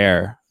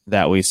rare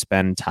that we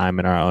spend time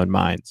in our own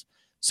minds.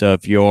 So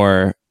if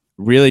you're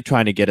really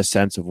trying to get a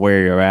sense of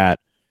where you're at,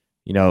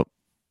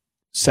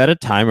 set a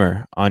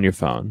timer on your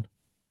phone,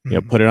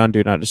 put it on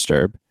Do Not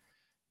Disturb,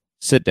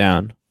 sit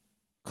down,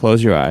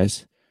 close your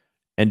eyes,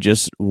 and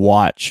just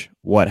watch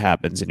what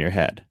happens in your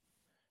head.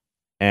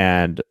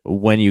 And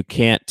when you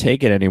can't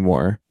take it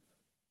anymore,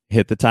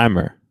 hit the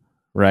timer,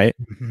 right?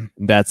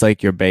 Mm-hmm. That's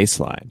like your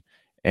baseline.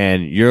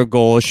 And your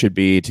goal should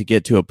be to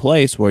get to a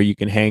place where you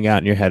can hang out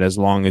in your head as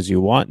long as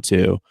you want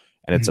to.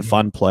 And it's a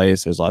fun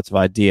place. There's lots of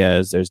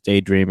ideas. There's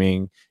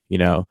daydreaming,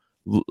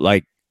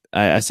 like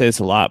I say this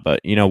a lot,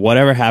 but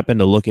whatever happened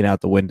to looking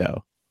out the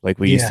window like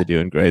we used to do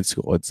in grade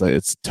school?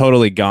 It's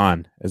totally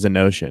gone as a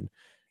notion.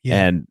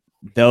 Yeah. And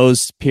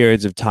those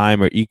periods of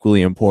time are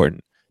equally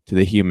important to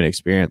the human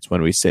experience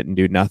when we sit and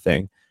do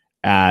nothing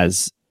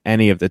as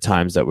any of the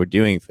times that we're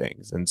doing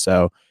things. And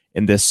so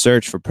in this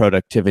search for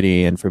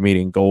productivity and for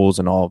meeting goals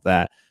and all of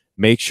that,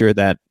 make sure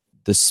that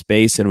the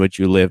space in which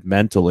you live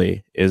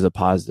mentally is a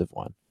positive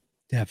one.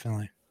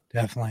 Definitely.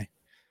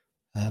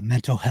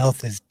 Mental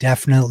health is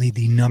definitely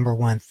the number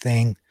one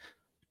thing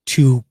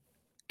to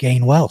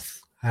gain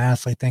wealth. I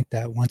honestly think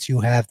that once you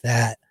have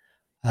that,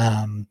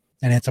 and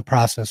it's a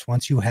process,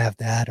 once you have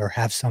that or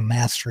have some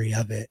mastery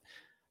of it,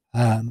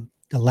 a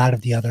lot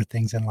of the other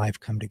things in life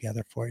come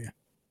together for you.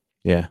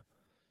 Yeah.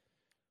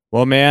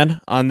 Well,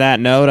 man, on that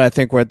note, I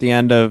think we're at the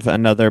end of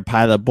another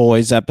Pilot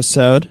Boys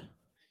episode.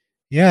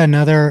 Yeah,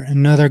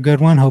 another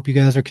good one. Hope you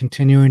guys are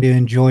continuing to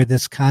enjoy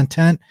this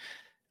content.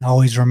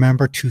 Always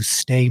remember to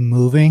stay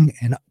moving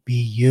and be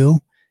you.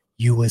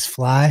 You is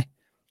fly.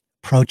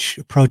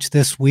 Approach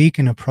this week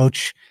and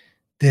approach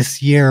this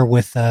year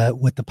with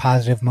the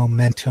positive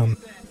momentum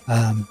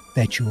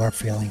that you are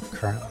feeling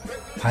currently.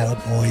 Pilot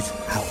Boys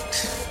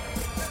out.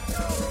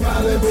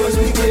 Pilot Boys,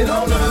 we get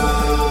on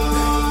up.